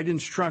provide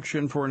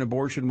instruction for an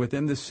abortion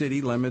within the city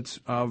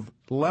limits of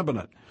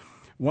Lebanon.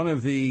 One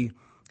of the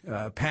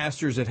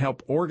pastors that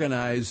helped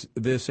organize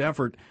this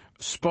effort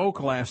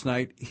spoke last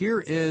night. Here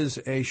is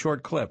a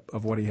short clip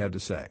of what he had to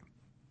say.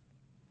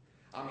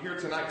 I'm here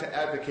tonight to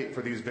advocate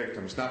for these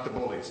victims, not the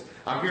bullies.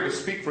 I'm here to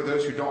speak for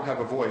those who don't have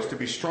a voice, to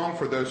be strong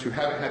for those who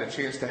haven't had a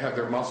chance to have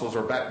their muscles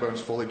or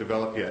backbones fully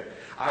developed yet.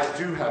 I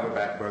do have a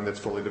backbone that's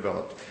fully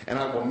developed, and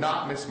I will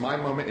not miss my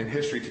moment in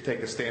history to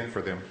take a stand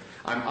for them.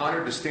 I'm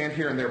honored to stand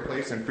here in their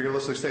place and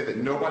fearlessly say that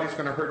nobody's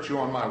going to hurt you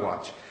on my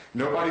watch.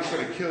 Nobody's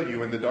going to kill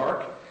you in the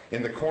dark,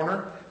 in the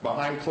corner,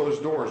 behind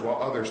closed doors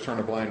while others turn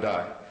a blind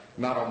eye.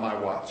 Not on my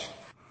watch.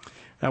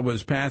 That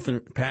was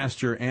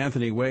Pastor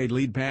Anthony Wade,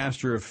 lead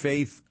pastor of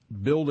Faith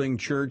Building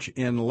Church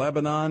in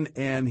Lebanon,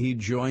 and he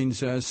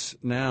joins us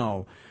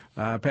now.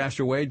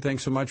 Pastor Wade,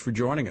 thanks so much for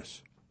joining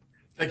us.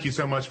 Thank you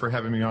so much for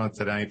having me on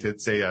tonight.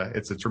 It's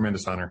a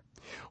tremendous honor.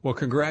 Well,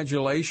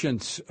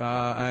 congratulations.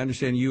 I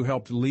understand you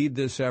helped lead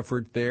this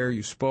effort there.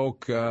 You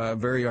spoke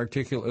very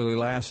articulately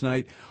last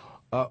night.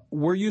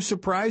 Were you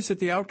surprised at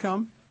the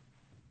outcome?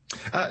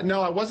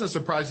 No, I wasn't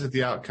surprised at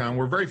the outcome.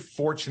 We're very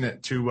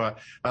fortunate to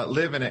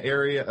live in an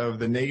area of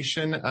the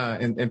nation,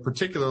 and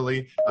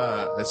particularly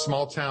a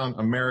small town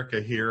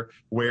America here,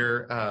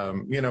 where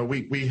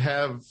we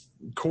have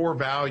core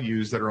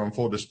values that are on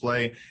full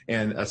display,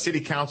 and a city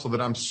council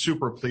that I'm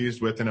super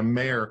pleased with, and a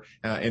mayor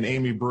and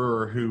Amy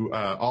Brewer, who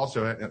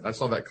also, I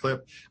saw that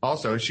clip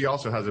also, she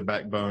also has a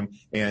backbone,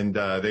 and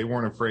they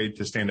weren't afraid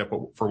to stand up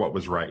for what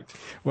was right.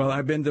 Well,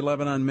 I've been to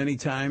Lebanon many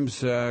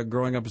times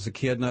growing up as a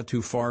kid, not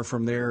too far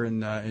from there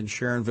in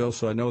Sharonville,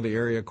 so I know the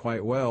area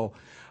quite well.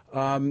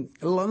 Let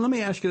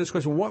me ask you this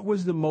question. What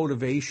was the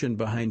motivation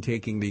behind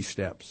taking these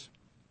steps?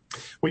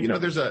 Well,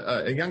 there's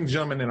a young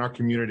gentleman in our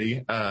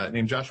community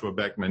named Joshua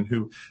Beckman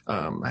who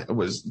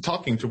was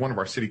talking to one of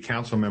our city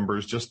council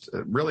members just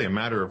really a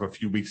matter of a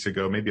few weeks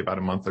ago, maybe about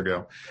a month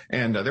ago.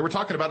 And they were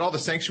talking about all the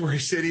sanctuary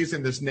cities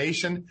in this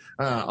nation,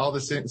 all the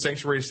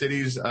sanctuary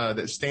cities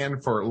that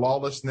stand for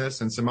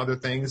lawlessness and some other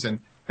things. And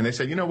they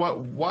said,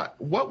 what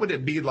would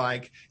it be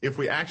like if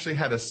we actually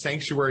had a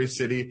sanctuary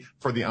city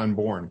for the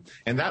unborn?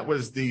 And that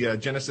was the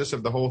genesis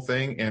of the whole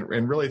thing.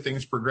 And really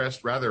things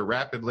progressed rather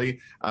rapidly.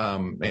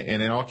 And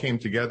it all came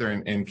together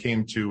and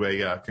came to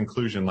a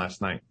conclusion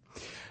last night.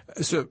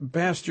 So,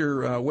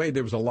 Pastor Wade,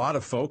 there was a lot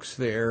of folks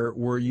there.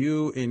 Were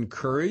you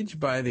encouraged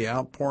by the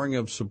outpouring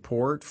of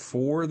support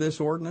for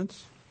this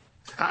ordinance?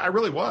 I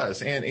really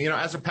was. And,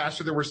 as a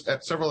pastor, there were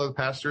several other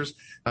pastors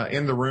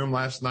in the room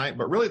last night,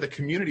 but really the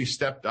community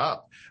stepped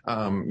up.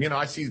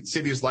 I see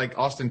cities like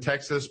Austin,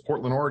 Texas,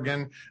 Portland,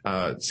 Oregon,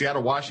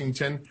 Seattle,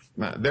 Washington.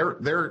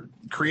 They're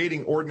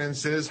creating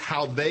ordinances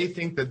how they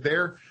think that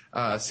their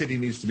city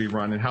needs to be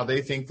run and how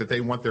they think that they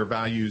want their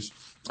values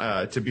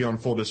to be on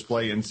full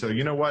display. And so,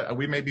 you know what?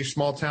 We may be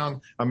small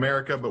town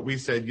America, but we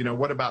said,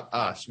 what about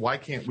us? Why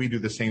can't we do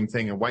the same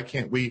thing? And why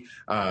can't we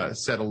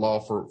set a law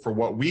for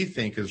what we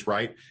think is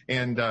right?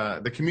 And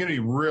the community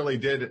really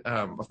did.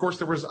 Of course,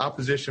 there was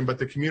opposition, but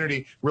the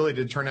community really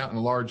did turn out in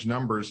large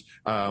numbers.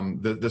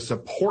 The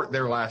support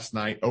there last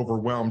night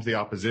overwhelmed the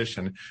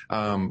opposition.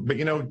 But,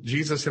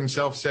 Jesus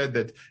himself said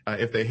that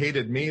if they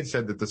hated me,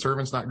 said that the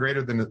servant's not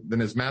greater than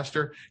his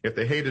master. If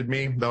they hated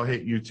me, they'll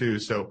hate you too.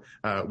 So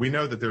we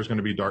know that there's going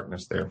to be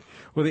darkness there.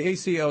 Well, the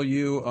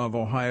ACLU of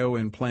Ohio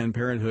and Planned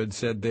Parenthood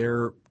said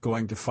they're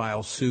going to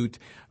file suit.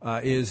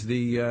 Is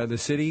the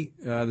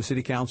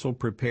city council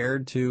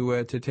prepared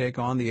to take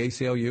on the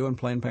ACLU and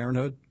Planned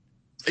Parenthood?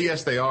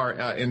 Yes, they are.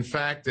 In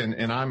fact,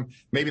 and I'm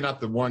maybe not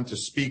the one to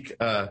speak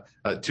to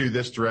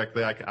this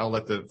directly. I'll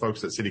let the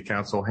folks at City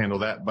Council handle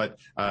that. But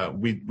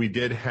we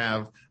did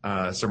have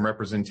some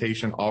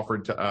representation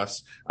offered to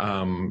us.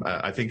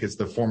 I think it's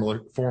the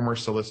former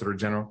Solicitor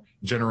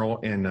General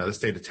in the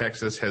state of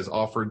Texas has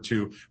offered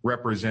to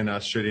represent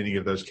us should any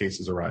of those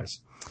cases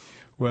arise.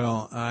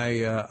 Well,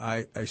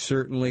 I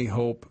certainly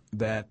hope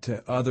that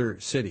other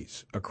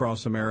cities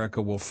across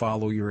America will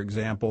follow your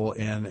example.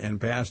 And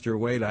Pastor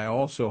Wade, I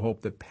also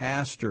hope that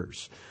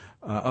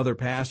other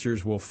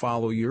pastors will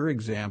follow your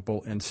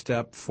example and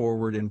step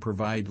forward and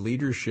provide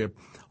leadership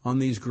on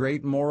these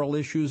great moral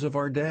issues of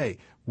our day.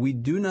 We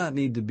do not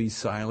need to be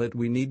silent.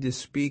 We need to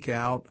speak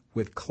out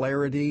with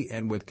clarity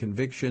and with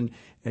conviction,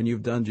 and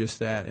you've done just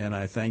that, and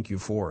I thank you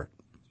for it.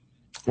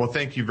 Well,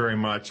 thank you very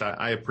much.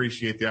 I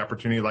appreciate the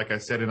opportunity, like I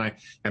said, and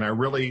I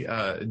really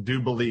do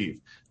believe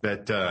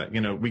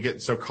that we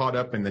get so caught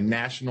up in the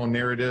national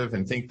narrative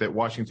and think that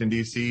Washington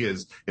D.C.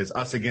 is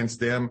us against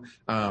them.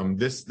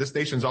 This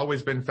nation's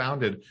always been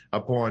founded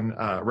upon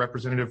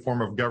representative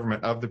form of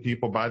government of the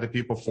people, by the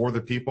people, for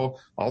the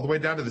people, all the way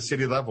down to the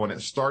city level, and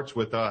it starts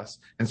with us.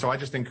 And so I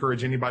just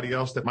encourage anybody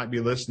else that might be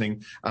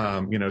listening.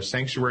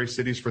 Sanctuary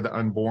Cities for the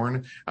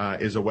Unborn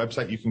is a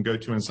website you can go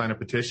to and sign a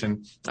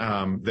petition.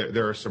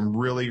 There are some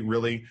really,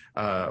 really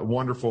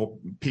wonderful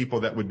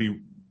people that would be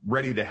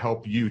ready to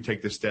help you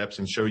take the steps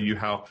and show you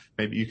how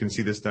maybe you can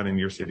see this done in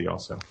your city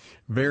also.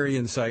 Very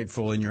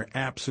insightful, and you're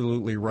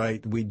absolutely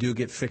right. We do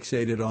get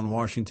fixated on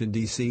Washington,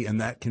 D.C., and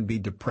that can be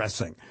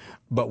depressing.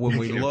 But when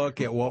we look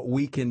at what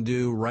we can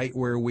do right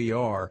where we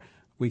are,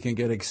 we can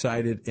get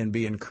excited and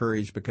be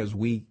encouraged because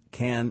we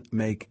can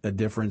make a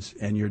difference,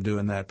 and you're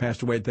doing that.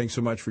 Pastor Wade, thanks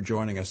so much for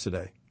joining us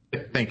today.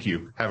 Thank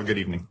you. Have a good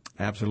evening.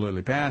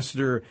 Absolutely.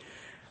 Pastor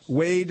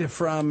Wade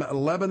from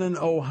Lebanon,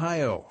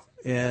 Ohio.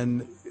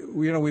 And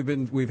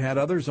we've had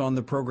others on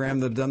the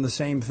program that have done the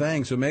same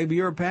thing. So maybe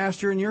you're a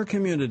pastor in your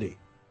community.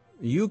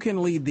 You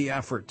can lead the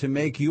effort to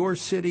make your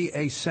city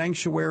a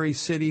sanctuary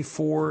city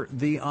for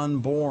the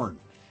unborn.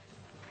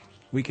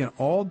 We can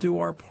all do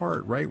our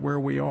part right where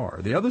we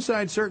are. The other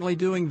side's certainly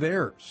doing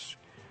theirs.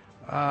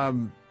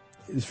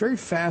 It's very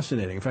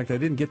fascinating. In fact, I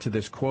didn't get to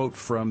this quote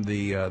from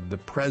the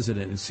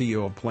president and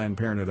CEO of Planned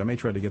Parenthood. I may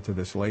try to get to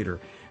this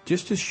later,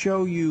 just to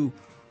show you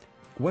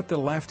what the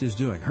left is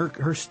doing.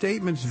 Her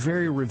statement's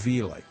very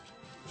revealing.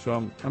 So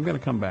I'm going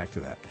to come back to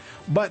that.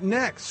 But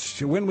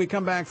next, when we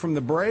come back from the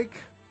break,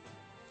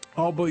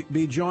 I'll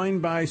be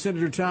joined by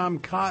Senator Tom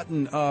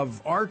Cotton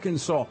of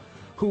Arkansas,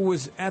 who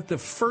was at the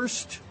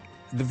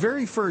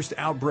very first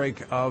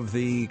outbreak of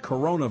the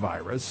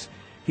coronavirus.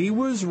 He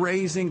was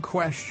raising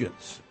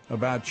questions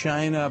about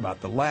China, about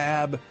the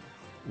lab.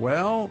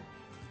 Well,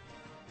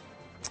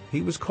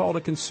 he was called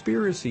a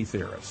conspiracy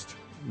theorist.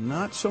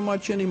 Not so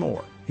much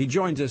anymore. He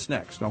joins us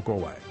next. Don't go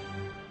away.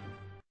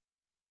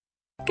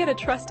 Get a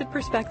trusted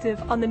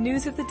perspective on the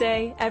news of the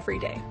day every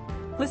day.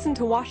 Listen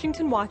to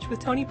Washington Watch with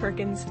Tony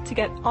Perkins to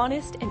get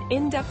honest and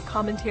in-depth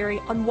commentary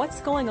on what's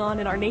going on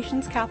in our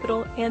nation's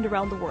capital and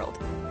around the world.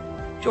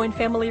 Join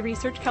Family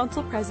Research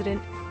Council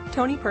President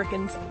Tony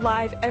Perkins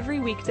live every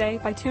weekday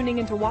by tuning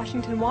into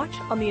Washington Watch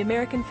on the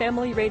American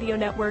Family Radio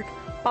Network,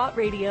 Bott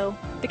Radio,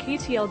 the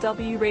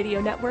KTLW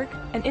Radio Network,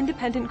 and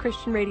independent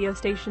Christian radio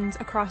stations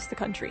across the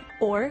country.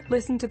 Or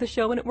listen to the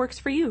show when it works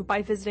for you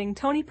by visiting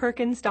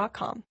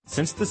TonyPerkins.com.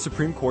 Since the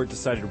Supreme Court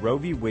decided Roe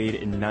v. Wade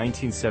in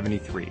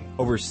 1973,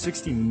 over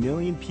 60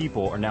 million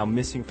people are now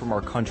missing from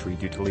our country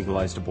due to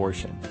legalized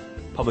abortion.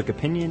 Public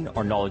opinion,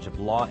 our knowledge of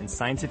law, and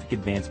scientific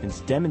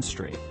advancements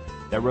demonstrate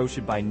that Roe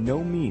should by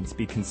no means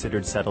be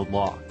considered settled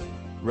law.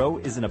 Roe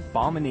is an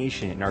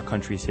abomination in our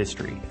country's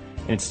history,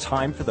 and it's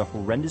time for the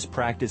horrendous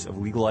practice of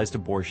legalized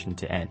abortion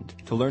to end.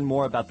 To learn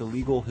more about the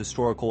legal,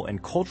 historical,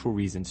 and cultural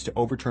reasons to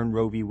overturn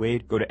Roe v.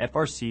 Wade, go to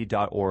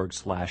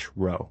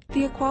frc.org/Roe.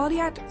 The Equality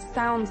Act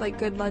sounds like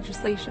good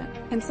legislation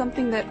and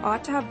something that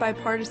ought to have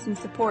bipartisan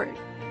support,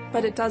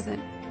 but it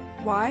doesn't.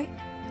 Why?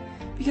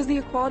 Because the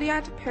Equality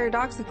Act,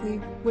 paradoxically,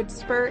 would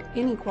spur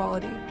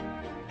inequality.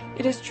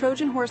 It is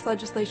Trojan horse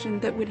legislation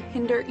that would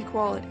hinder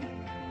equality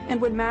and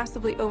would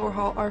massively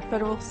overhaul our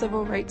federal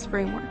civil rights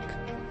framework.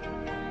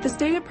 The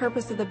stated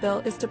purpose of the bill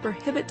is to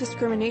prohibit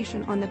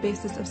discrimination on the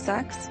basis of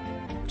sex,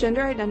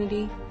 gender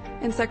identity,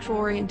 and sexual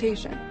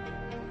orientation.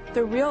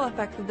 The real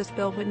effect of this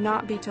bill would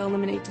not be to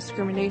eliminate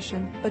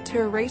discrimination, but to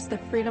erase the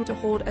freedom to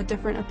hold a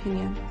different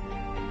opinion.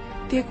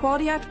 The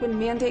Equality Act would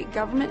mandate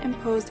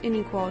government-imposed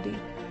inequality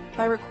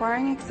by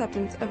requiring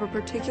acceptance of a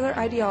particular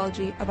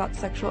ideology about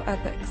sexual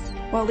ethics,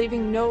 while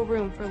leaving no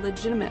room for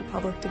legitimate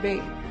public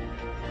debate.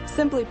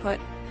 Simply put,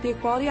 the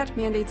Equality Act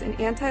mandates an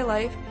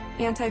anti-life,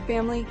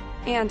 anti-family,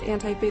 and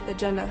anti-faith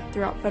agenda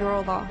throughout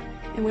federal law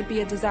and would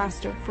be a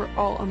disaster for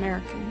all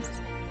Americans.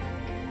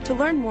 To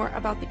learn more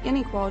about the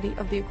inequality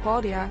of the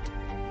Equality Act,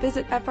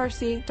 visit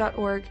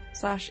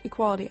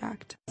frc.org/Equality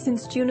Act.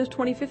 Since June of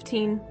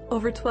 2015,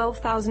 over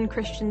 12,000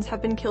 Christians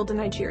have been killed in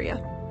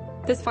Nigeria.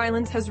 This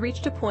violence has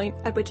reached a point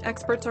at which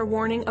experts are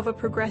warning of a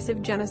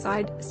progressive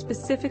genocide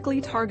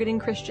specifically targeting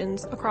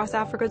Christians across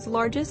Africa's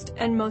largest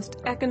and most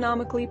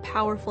economically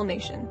powerful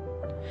nation.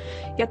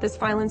 Yet this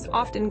violence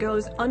often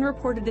goes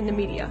unreported in the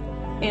media,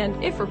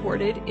 and if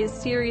reported, is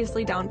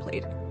seriously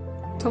downplayed.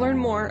 To learn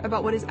more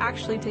about what is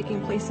actually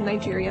taking place in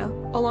Nigeria,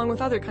 along with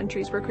other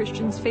countries where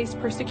Christians face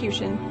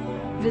persecution,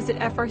 visit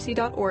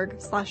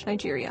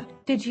frc.org/Nigeria.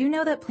 Did you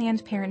know that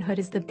Planned Parenthood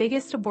is the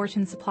biggest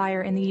abortion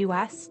supplier in the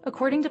U.S.?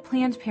 According to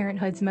Planned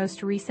Parenthood's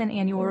most recent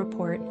annual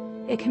report,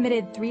 it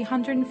committed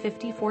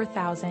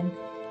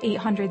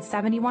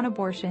 354,871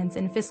 abortions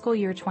in fiscal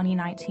year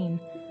 2019,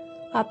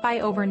 up by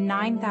over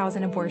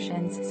 9,000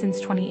 abortions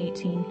since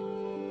 2018.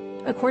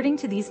 According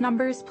to these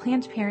numbers,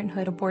 Planned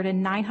Parenthood aborted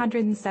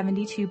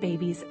 972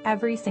 babies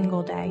every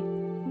single day.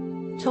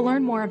 To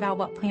learn more about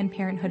what Planned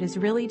Parenthood is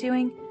really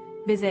doing,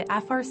 visit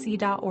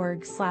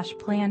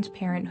frc.org/Planned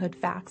Parenthood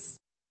Facts.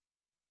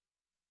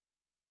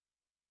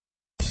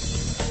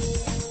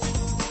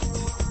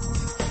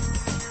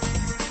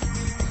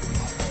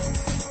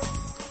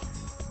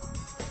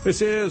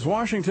 This is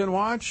Washington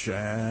Watch,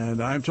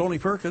 and I'm Tony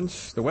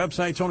Perkins. The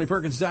website,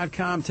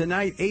 TonyPerkins.com.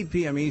 Tonight, 8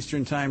 p.m.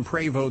 Eastern Time,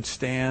 Pray Vote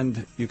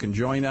Stand. You can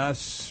join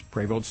us,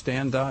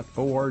 PrayVoteStand.org.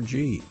 All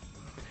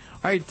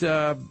right,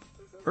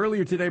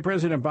 earlier today,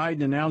 President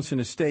Biden announced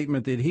in a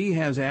statement that he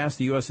has asked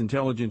the U.S.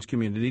 intelligence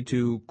community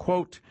to,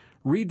 quote,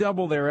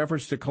 redouble their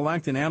efforts to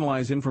collect and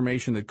analyze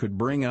information that could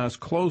bring us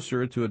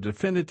closer to a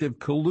definitive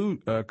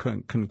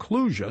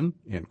conclusion,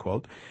 end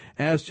quote,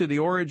 as to the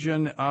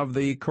origin of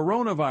the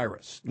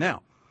coronavirus.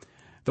 Now,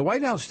 the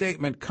White House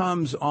statement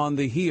comes on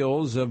the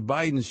heels of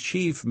Biden's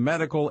chief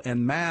medical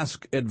and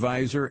mask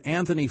advisor,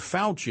 Anthony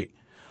Fauci,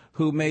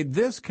 who made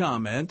this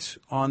comment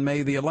on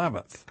May the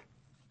 11th.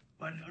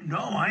 But no,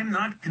 I'm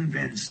not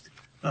convinced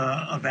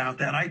about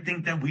that. I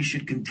think that we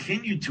should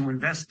continue to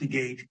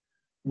investigate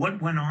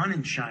what went on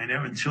in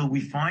China until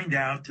we find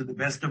out, to the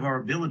best of our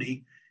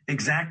ability,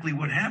 exactly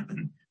what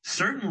happened.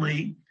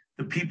 Certainly,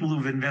 the people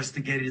who've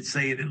investigated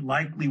say it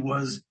likely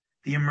was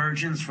the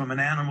emergence from an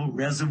animal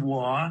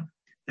reservoir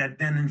that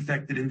then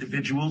infected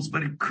individuals,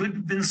 but it could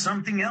have been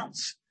something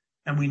else,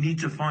 and we need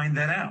to find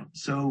that out.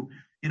 So,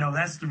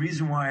 that's the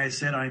reason why I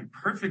said I'm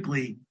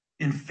perfectly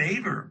in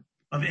favor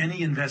of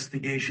any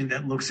investigation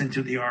that looks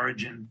into the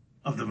origin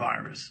of the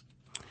virus.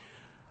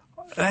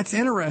 That's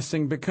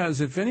interesting,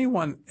 because if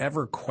anyone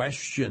ever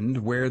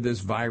questioned where this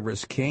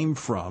virus came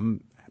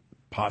from,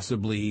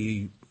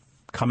 possibly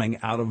coming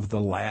out of the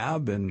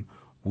lab in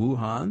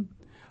Wuhan,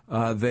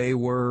 they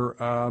were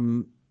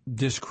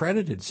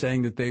discredited,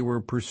 saying that they were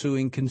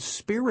pursuing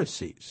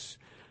conspiracies.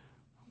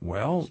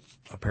 Well,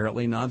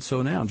 apparently not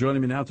so now.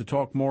 Joining me now to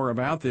talk more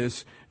about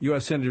this,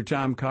 U.S. Senator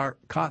Tom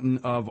Cotton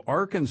of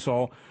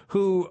Arkansas,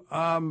 who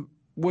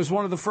was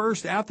one of the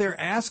first out there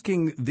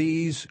asking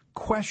these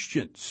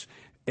questions,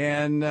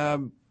 and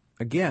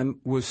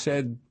again was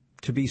said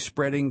to be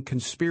spreading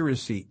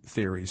conspiracy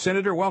theories.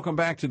 Senator, welcome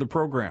back to the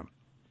program.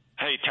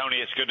 Hey,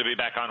 Tony, it's good to be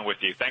back on with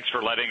you. Thanks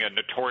for letting a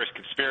notorious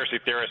conspiracy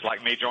theorist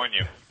like me join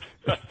you.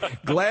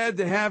 Glad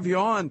to have you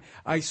on.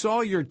 I saw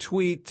your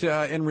tweet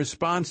in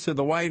response to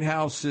the White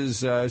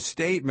House's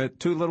statement,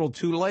 too little,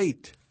 too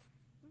late.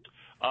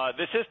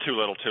 This is too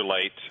little, too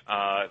late.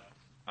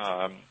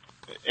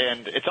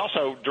 And it's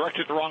also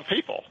directed at the wrong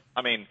people.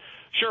 I mean,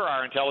 sure,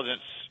 our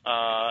intelligence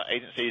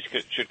agencies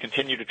should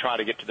continue to try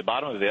to get to the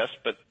bottom of this,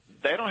 but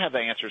they don't have the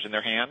answers in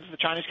their hands. The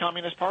Chinese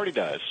Communist Party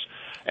does.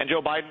 And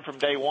Joe Biden from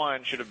day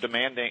one should have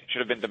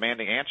been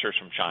demanding answers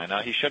from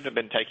China. He shouldn't have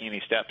been taking any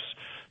steps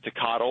to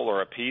coddle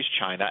or appease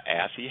China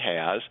as he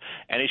has,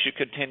 and he should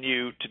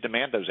continue to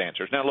demand those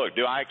answers. Now, look,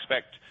 do I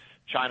expect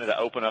China to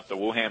open up the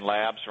Wuhan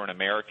labs for an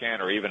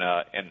American or even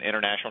an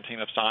international team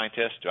of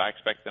scientists? Do I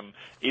expect them,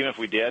 even if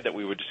we did, that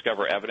we would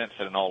discover evidence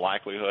that in all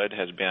likelihood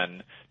has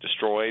been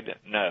destroyed?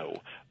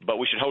 No. But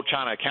we should hold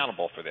China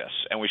accountable for this,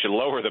 and we should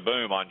lower the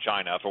boom on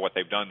China for what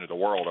they've done to the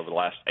world over the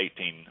last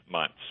 18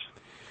 months.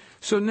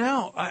 So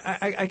now,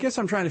 I guess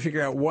I'm trying to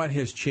figure out what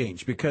has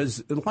changed,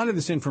 because a lot of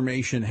this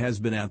information has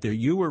been out there.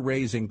 You were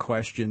raising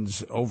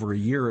questions over a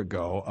year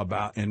ago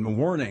about and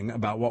warning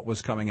about what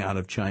was coming out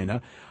of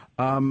China.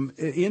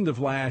 End of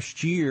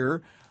last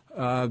year,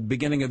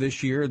 beginning of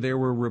this year, there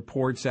were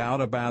reports out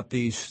about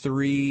these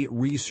 3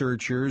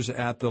 researchers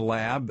at the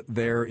lab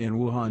there in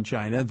Wuhan,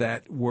 China,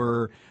 that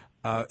were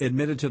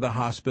admitted to the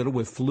hospital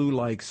with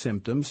flu-like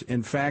symptoms.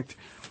 In fact,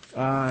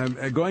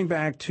 going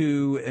back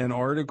to an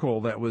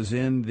article that was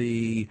in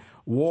the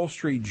Wall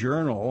Street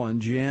Journal on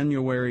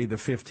January the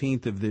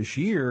 15th of this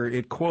year,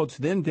 it quotes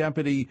then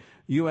Deputy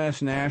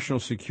U.S. National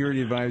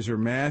Security Advisor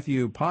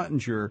Matthew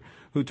Pottinger,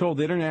 who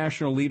told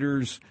international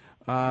leaders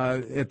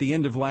at the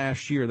end of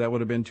last year, that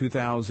would have been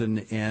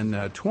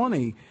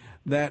 2020,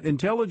 that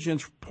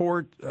intelligence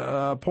report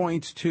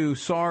points to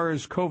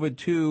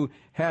SARS-CoV-2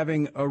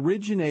 having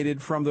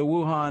originated from the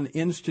Wuhan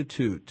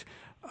Institute.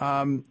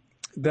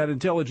 That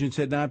intelligence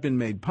had not been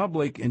made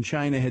public, and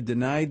China had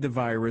denied the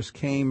virus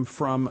came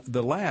from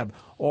the lab.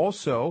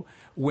 Also,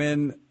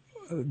 when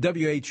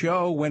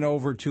WHO went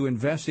over to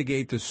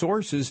investigate the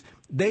sources,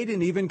 they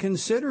didn't even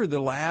consider the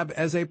lab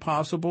as a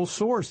possible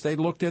source. They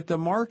looked at the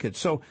market.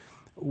 So,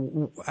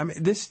 I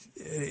mean, this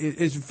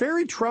is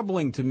very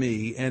troubling to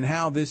me, and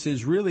how this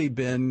has really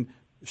been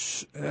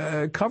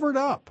covered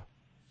up.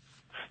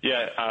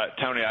 Yeah,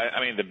 Tony, I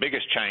mean, the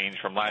biggest change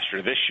from last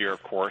year to this year,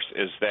 of course,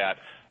 is that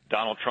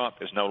Donald Trump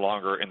is no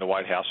longer in the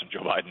White House and Joe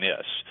Biden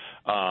is.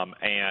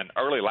 And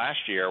early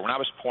last year, when I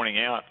was pointing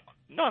out,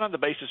 not on the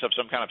basis of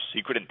some kind of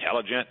secret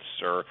intelligence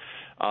or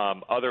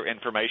other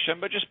information,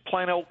 but just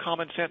plain old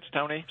common sense,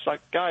 Tony, it's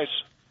like, guys,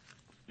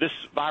 this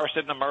virus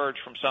didn't emerge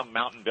from some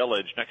mountain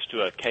village next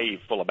to a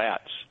cave full of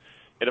bats.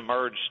 It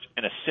emerged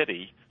in a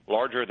city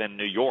larger than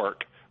New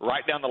York,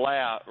 right down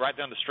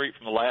the street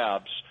from the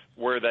labs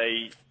where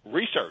they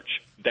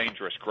research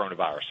dangerous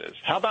coronaviruses.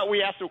 How about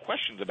we ask them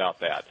questions about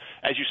that?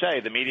 As you say,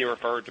 the media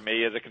referred to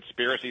me as a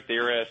conspiracy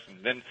theorist,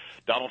 and then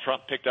Donald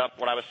Trump picked up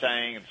what I was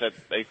saying and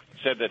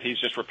said that he's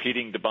just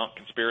repeating debunked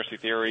conspiracy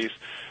theories.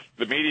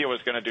 The media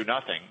was going to do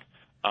nothing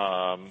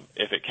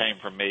if it came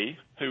from me,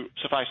 who,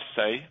 suffice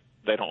to say,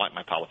 they don't like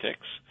my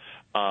politics,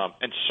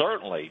 and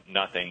certainly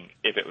nothing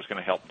if it was going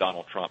to help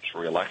Donald Trump's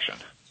reelection.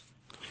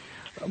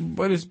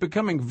 But it's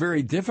becoming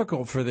very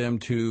difficult for them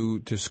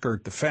to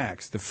skirt the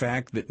facts. The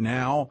fact that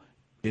now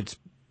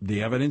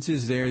the evidence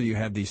is there. You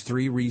have these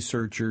 3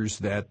 researchers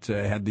that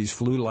had these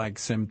flu-like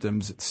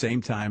symptoms at the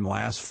same time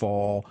last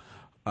fall,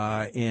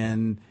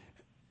 and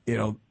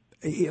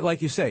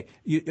like you say,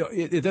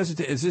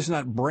 this is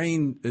not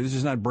brain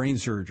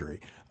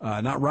surgery,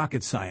 not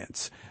rocket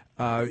science.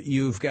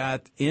 You've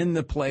got in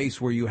the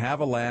place where you have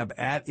a lab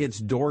at its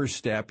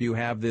doorstep, you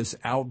have this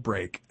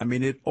outbreak. I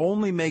mean, it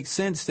only makes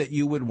sense that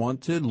you would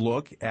want to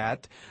look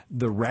at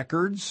the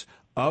records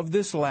of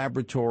this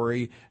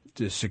laboratory,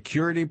 the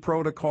security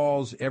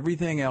protocols,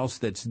 everything else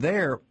that's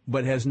there,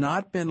 but has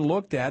not been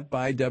looked at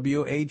by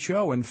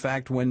WHO. In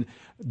fact, when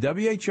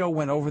WHO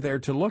went over there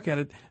to look at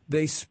it,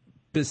 they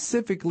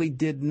specifically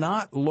did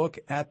not look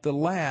at the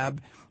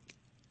lab.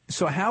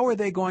 So how are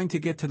they going to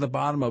get to the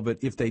bottom of it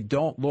if they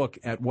don't look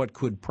at what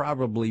could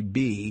probably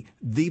be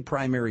the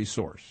primary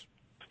source?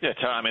 Yeah,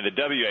 I mean, the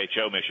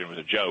WHO mission was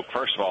a joke.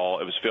 First of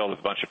all, it was filled with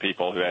a bunch of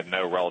people who had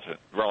no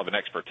relevant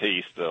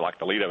expertise. The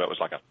lead of it was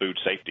like a food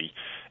safety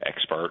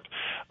expert.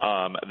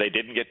 They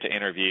didn't get to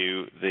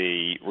interview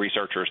the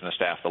researchers and the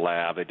staff of the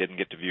lab. They didn't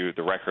get to view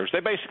the records.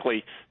 They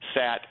basically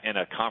sat in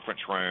a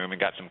conference room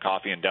and got some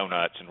coffee and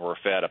donuts and were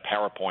fed a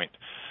PowerPoint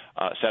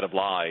set of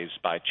lies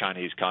by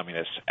Chinese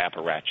communist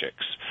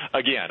apparatchiks.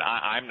 Again,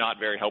 I'm not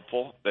very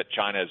hopeful that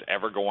China is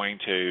ever going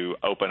to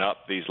open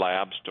up these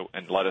labs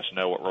and let us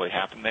know what really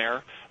happened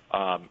there.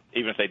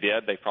 Even if they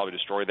did, they'd probably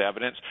destroy the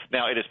evidence.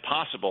 Now, it is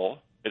possible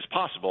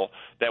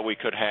that we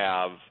could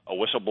have a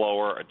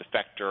whistleblower, a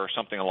defector,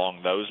 something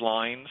along those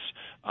lines,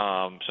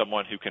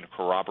 someone who can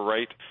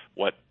corroborate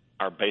what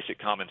our basic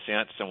common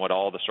sense and what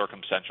all the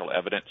circumstantial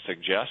evidence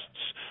suggests.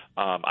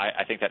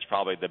 I think that's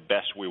probably the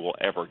best we will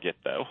ever get,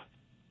 though.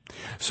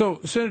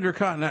 So, Senator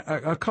Cotton,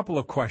 a couple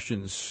of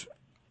questions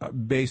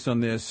based on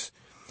this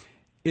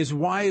is,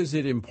 why is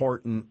it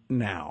important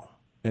now?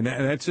 And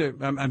that's it.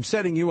 I'm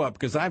setting you up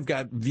because I've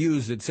got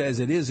views that says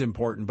it is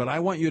important, but I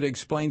want you to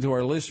explain to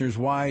our listeners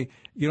why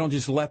you don't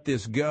just let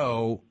this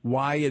go,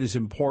 why it is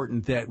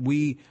important that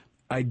we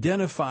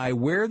identify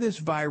where this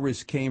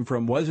virus came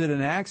from. Was it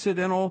an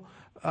accidental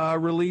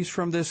release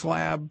from this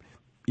lab?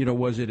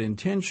 Was it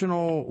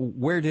intentional?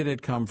 Where did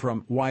it come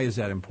from? Why is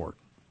that important?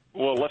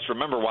 Well, let's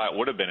remember why it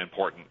would have been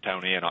important,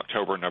 Tony, in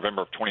October and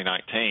November of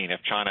 2019 if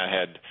China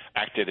had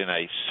acted in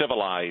a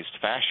civilized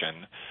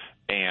fashion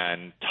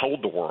and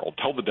told the world,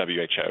 told the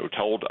WHO,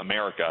 told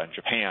America and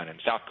Japan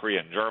and South Korea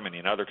and Germany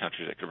and other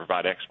countries that could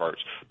provide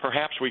experts,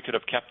 perhaps we could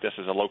have kept this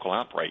as a local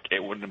outbreak.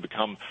 It wouldn't have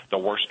become the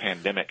worst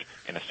pandemic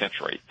in a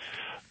century.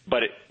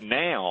 But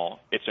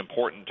now it's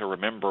important to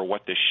remember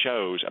what this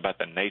shows about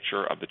the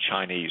nature of the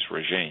Chinese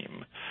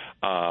regime.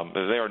 They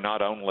are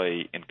not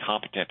only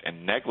incompetent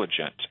and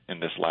negligent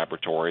in this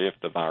laboratory, if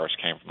the virus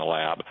came from the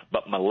lab,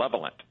 but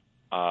malevolent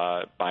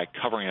by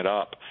covering it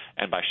up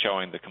and by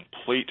showing the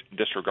complete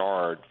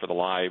disregard for the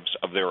lives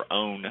of their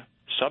own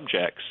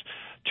subjects,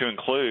 to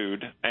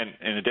include, and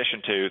in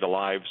addition to, the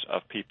lives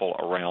of people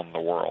around the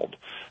world.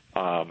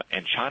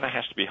 And China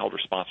has to be held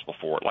responsible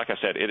for it. Like I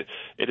said,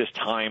 it is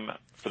time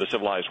for the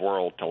civilized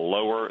world to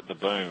lower the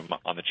boom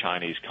on the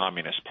Chinese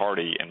Communist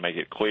Party and make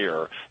it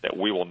clear that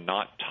we will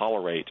not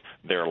tolerate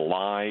their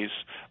lies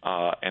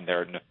and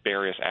their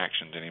nefarious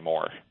actions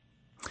anymore.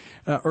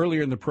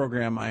 Earlier in the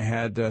program, I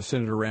had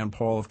Senator Rand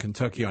Paul of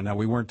Kentucky on. Now,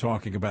 we weren't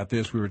talking about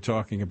this. We were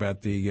talking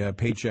about the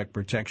Paycheck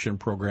Protection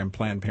Program,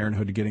 Planned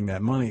Parenthood getting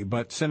that money.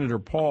 But Senator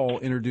Paul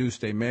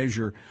introduced a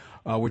measure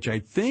which I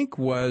think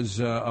was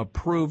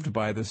approved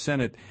by the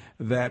Senate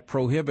that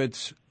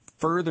prohibits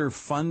further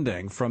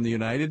funding from the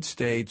United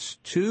States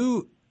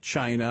to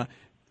China,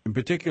 in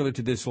particular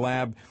to this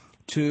lab,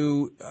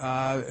 to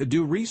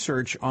do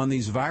research on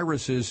these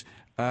viruses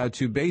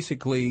to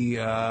basically,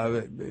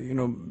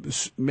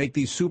 make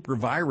these super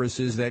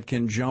viruses that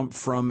can jump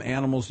from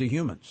animals to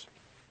humans.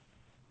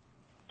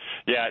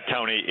 Yeah,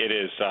 Tony, it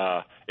is.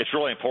 It's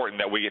really important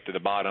that we get to the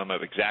bottom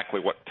of exactly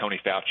what Tony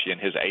Fauci and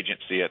his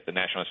agency at the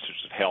National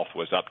Institutes of Health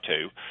was up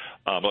to.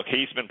 Look,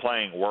 he's been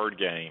playing word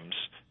games,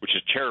 which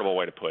is a charitable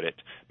way to put it.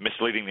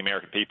 Misleading the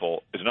American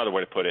people is another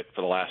way to put it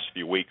for the last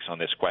few weeks on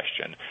this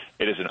question.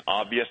 It is an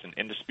obvious and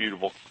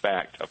indisputable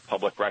fact of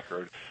public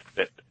record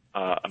that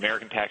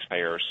American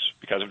taxpayers,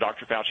 because of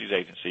Dr. Fauci's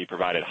agency,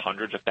 provided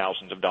hundreds of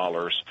thousands of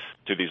dollars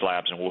to these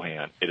labs in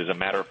Wuhan. It is a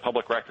matter of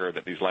public record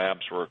that these labs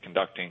were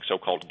conducting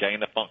so-called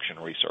gain-of-function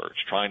research,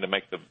 trying to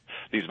make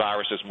these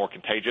viruses more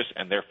contagious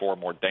and therefore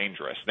more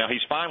dangerous. Now,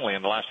 he's finally,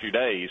 in the last few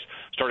days,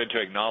 started to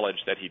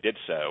acknowledge that he did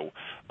so,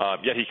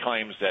 yet he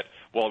claims that,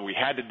 well, we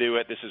had to do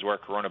it. This is where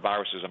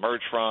coronaviruses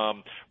emerged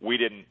from. We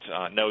didn't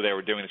know they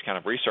were doing this kind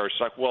of research.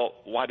 It's like, well,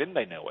 why didn't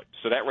they know it?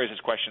 So that raises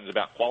questions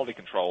about quality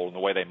control and the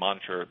way they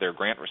monitor their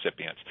grant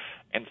recipients.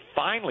 And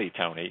finally,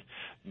 Tony,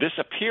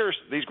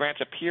 these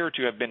grants appear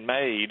to have been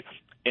made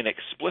in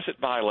explicit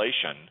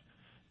violation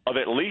of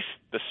at least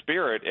the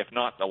spirit, if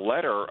not the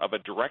letter, of a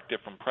directive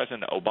from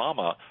President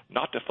Obama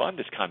not to fund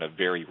this kind of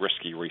very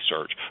risky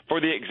research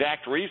for the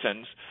exact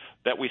reasons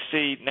that we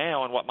see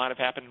now and what might have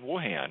happened in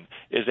Wuhan,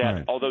 is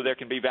that although there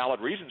can be valid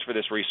reasons for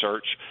this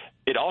research,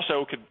 it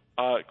also could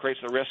creates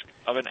the risk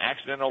of an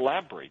accidental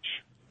lab breach.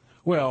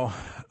 Well,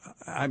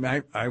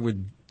 I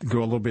would go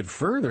a little bit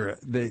further.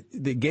 The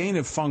gain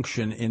of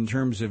function in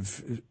terms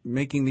of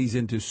making these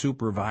into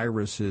super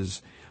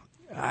viruses,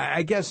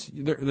 I guess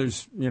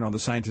there's, the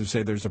scientists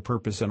say there's a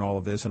purpose in all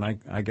of this, and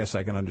I guess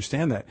I can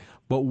understand that.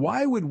 But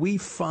why would we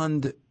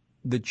fund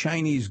the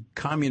Chinese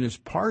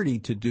Communist Party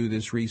to do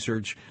this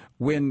research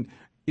when,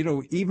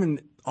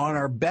 even on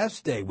our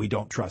best day, we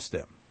don't trust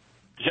them?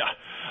 Yeah.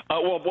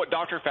 Well, what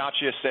Dr.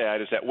 Fauci has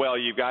said is that, well,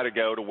 you've got to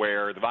go to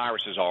where the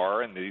viruses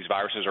are, and these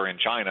viruses are in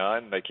China,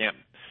 and they can't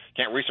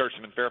research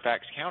them in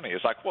Fairfax County.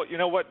 It's like, well, you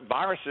know what?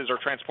 Viruses are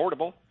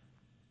transportable.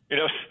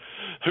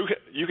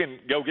 You can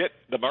go get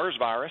the MERS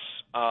virus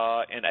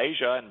in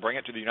Asia and bring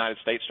it to the United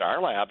States to our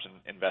labs and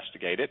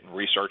investigate it and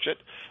research it,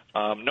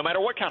 no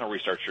matter what kind of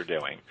research you're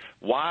doing.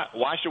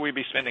 Why should we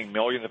be spending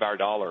millions of our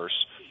dollars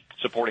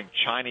supporting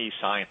Chinese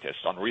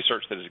scientists on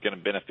research that is going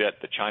to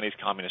benefit the Chinese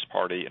Communist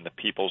Party and the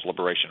People's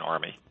Liberation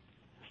Army?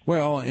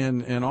 Well,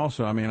 and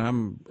also,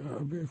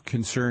 I'm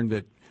concerned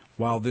that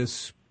while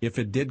this, if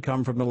it did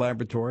come from the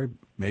laboratory,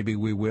 maybe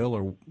we will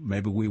or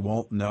maybe we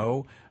won't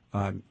know,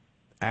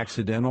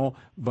 accidental,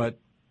 but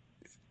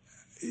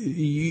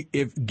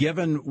if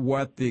given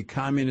what the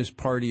Communist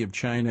Party of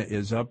China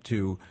is up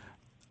to,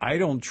 I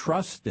don't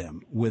trust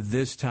them with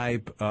this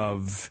type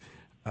of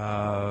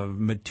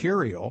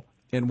material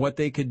and what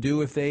they could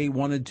do if they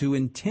wanted to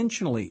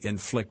intentionally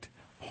inflict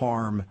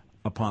harm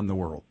upon the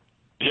world.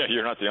 Yeah,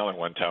 you're not the only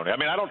one, Tony.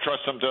 I don't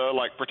trust them to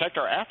protect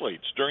our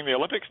athletes during the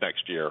Olympics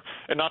next year,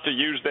 and not to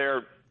use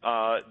their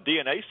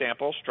DNA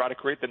samples to try to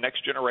create the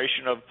next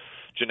generation of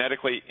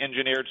genetically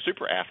engineered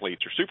super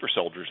athletes or super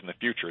soldiers in the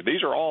future.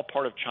 These are all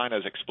part of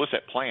China's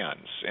explicit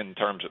plans in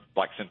terms of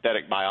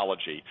synthetic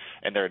biology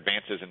and their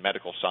advances in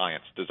medical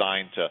science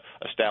designed to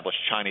establish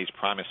Chinese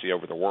primacy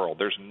over the world.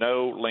 There's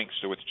no links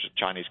to which the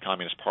Chinese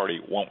Communist Party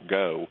won't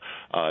go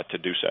to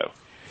do so.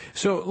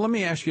 So let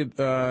me ask you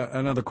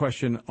another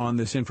question on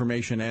this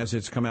information as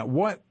it's come out.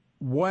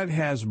 What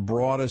has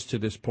brought us to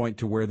this point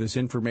to where this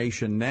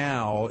information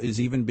now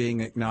is even being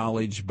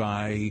acknowledged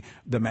by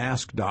the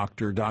mask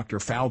doctor, Dr.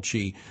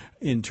 Fauci,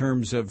 in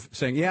terms of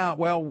saying,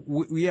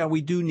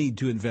 we do need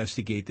to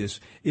investigate this?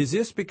 Is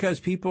this because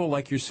people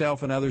like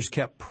yourself and others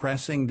kept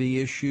pressing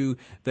the issue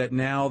that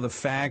now the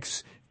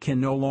facts can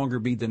no longer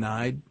be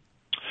denied?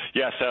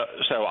 Yeah,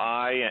 so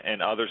I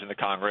and others in the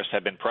Congress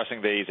have been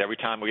pressing these every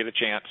time we get a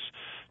chance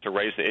to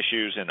raise the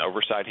issues in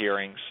oversight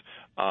hearings,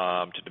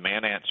 to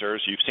demand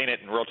answers. You've seen it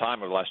in real time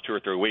over the last 2 or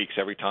 3 weeks.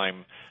 Every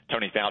time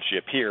Tony Fauci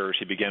appears,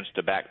 he begins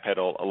to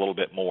backpedal a little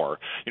bit more.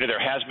 You know, there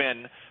has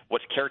been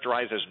what's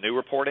characterized as new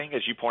reporting.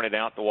 As you pointed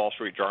out, the Wall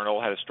Street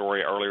Journal had a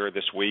story earlier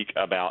this week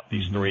about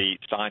these 3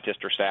 scientists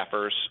or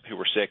staffers who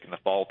were sick in the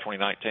fall of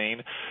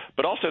 2019.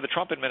 But also the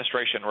Trump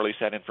administration released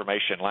that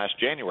information last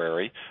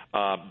January,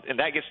 and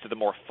that gets to the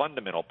more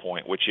fundamental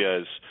point, which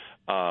is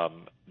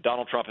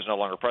Donald Trump is no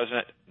longer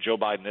president. Joe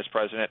Biden is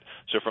president.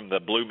 So from the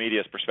blue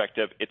media's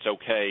perspective, it's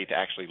okay to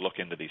actually look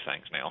into these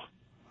things now.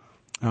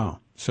 Oh,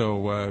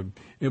 so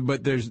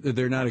but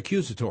they're not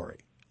accusatory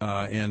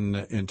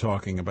in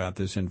talking about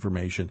this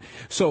information.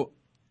 So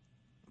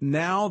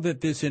now that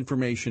this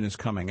information is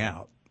coming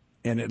out,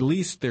 and at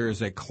least there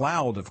is a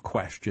cloud of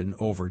question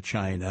over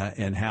China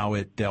and how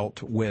it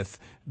dealt with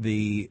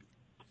the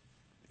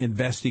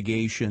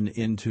investigation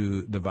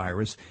into the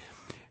virus.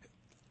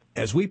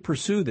 As we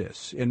pursue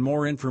this and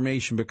more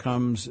information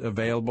becomes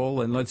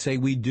available, and let's say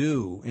we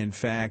do, in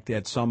fact,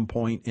 at some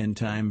point in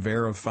time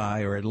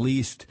verify or at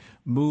least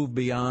move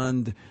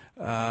beyond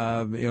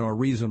a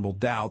reasonable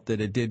doubt that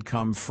it did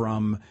come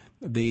from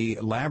the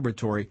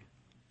laboratory,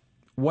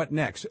 what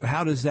next?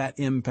 How does that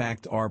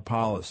impact our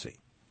policy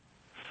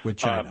with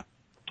China?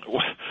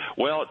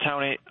 Well,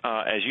 Tony,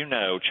 as you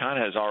know,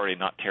 China is already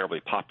not terribly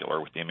popular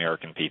with the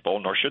American people,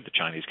 nor should the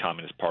Chinese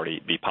Communist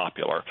Party be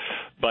popular.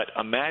 But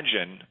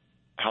imagine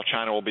how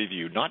China will be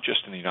viewed, not just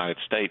in the United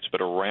States,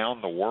 but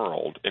around the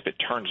world, if it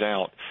turns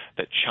out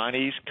that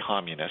Chinese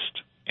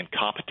communist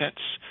incompetence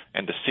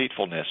and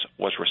deceitfulness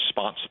was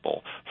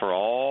responsible for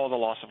all the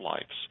loss of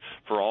lives,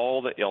 for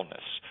all the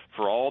illness,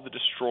 for all the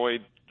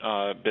destroyed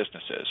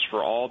businesses,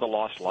 for all the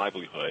lost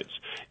livelihoods.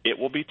 It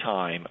will be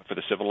time for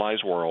the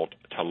civilized world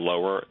to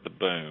lower the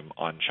boom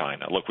on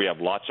China. Look, we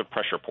have lots of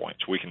pressure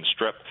points. We can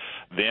strip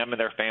them and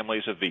their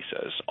families of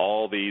visas.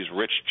 All these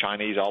rich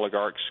Chinese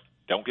oligarchs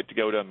don't get to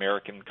go to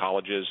American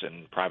colleges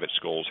and private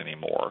schools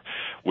anymore.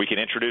 We can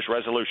introduce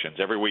resolutions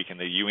every week in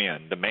the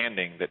UN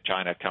demanding that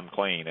China come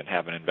clean and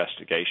have an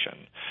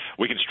investigation.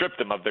 We can strip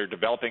them of their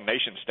developing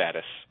nation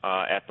status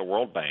at the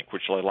World Bank,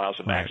 which allows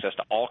them access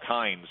to all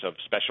kinds of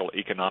special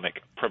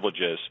economic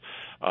privileges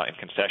and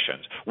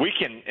concessions. We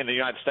can, in the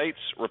United States,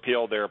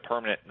 repeal their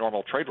permanent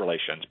normal trade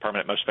relations,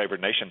 permanent most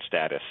favored nation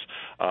status,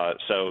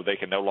 so they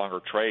can no longer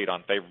trade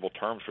on favorable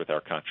terms with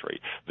our country.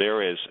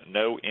 There is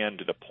no end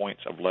to the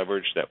points of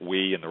leverage that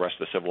we and the rest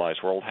of the civilized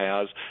world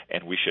has,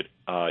 and we should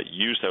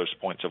use those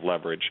points of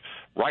leverage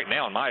right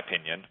now, in my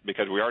opinion,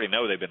 because we already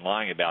know they've been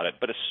lying about it,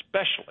 but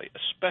especially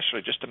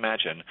just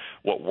imagine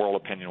what world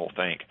opinion will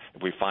think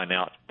if we find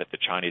out that the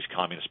Chinese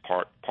Communist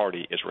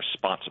Party is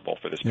responsible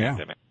for this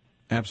pandemic.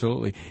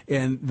 Absolutely.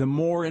 And the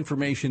more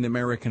information the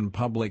American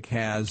public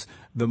has,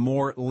 the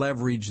more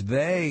leverage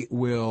they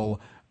will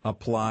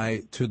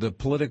apply to the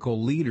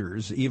political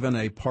leaders, even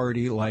a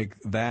party like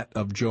that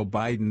of Joe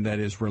Biden that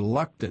is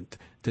reluctant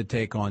to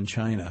take on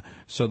China.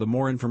 So the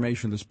more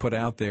information that's put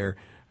out there,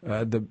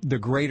 the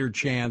greater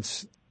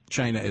chance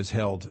China is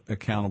held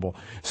accountable.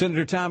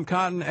 Senator Tom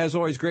Cotton, as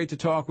always, great to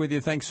talk with you.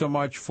 Thanks so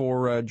much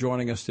for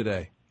joining us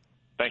today.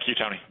 Thank you,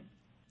 Tony.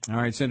 All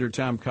right, Senator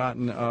Tom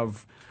Cotton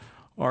of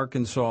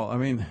Arkansas. I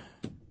mean,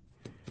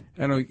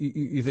 I know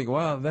you think,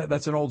 well,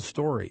 that's an old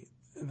story.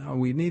 No,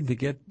 we need to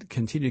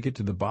continue to get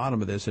to the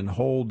bottom of this and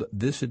hold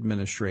this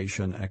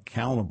administration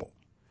accountable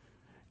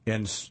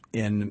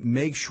and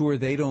make sure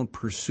they don't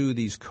pursue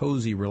these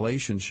cozy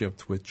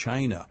relationships with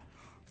China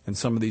and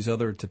some of these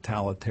other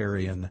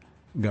totalitarian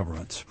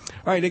governments.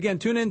 All right, again,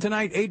 tune in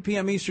tonight, 8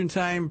 p.m. Eastern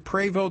Time.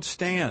 Pray, vote,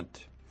 stand.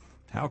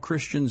 How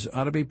Christians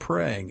ought to be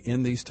praying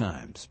in these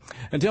times.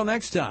 Until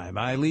next time,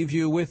 I leave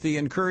you with the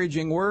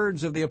encouraging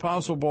words of the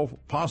Apostle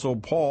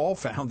Paul,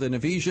 found in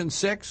Ephesians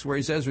 6, where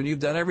he says, when you've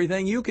done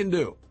everything you can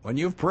do, when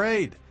you've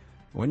prayed,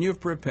 when you've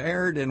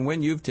prepared, and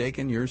when you've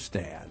taken your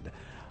stand,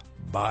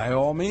 by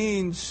all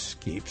means,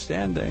 keep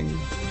standing.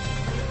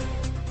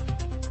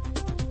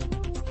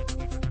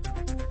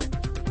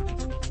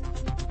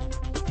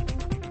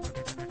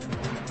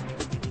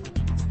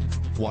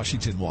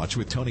 Washington Watch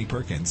with Tony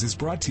Perkins is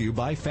brought to you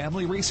by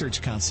Family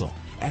Research Council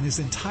and is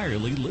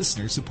entirely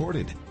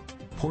listener-supported.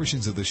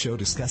 Portions of the show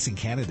discussing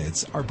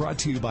candidates are brought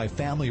to you by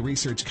Family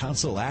Research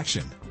Council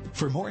Action.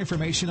 For more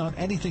information on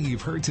anything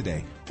you've heard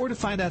today, or to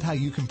find out how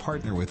you can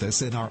partner with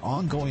us in our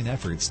ongoing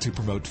efforts to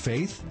promote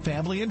faith,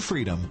 family, and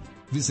freedom,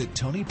 visit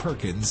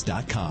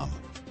TonyPerkins.com.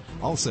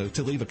 Also,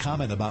 to leave a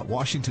comment about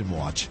Washington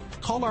Watch,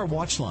 call our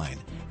watch line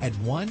at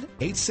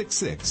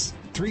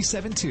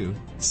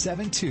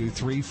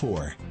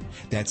 1-866-372-7234.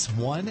 That's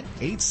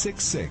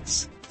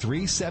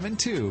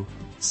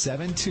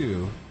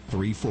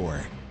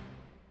 1-866-372-7234.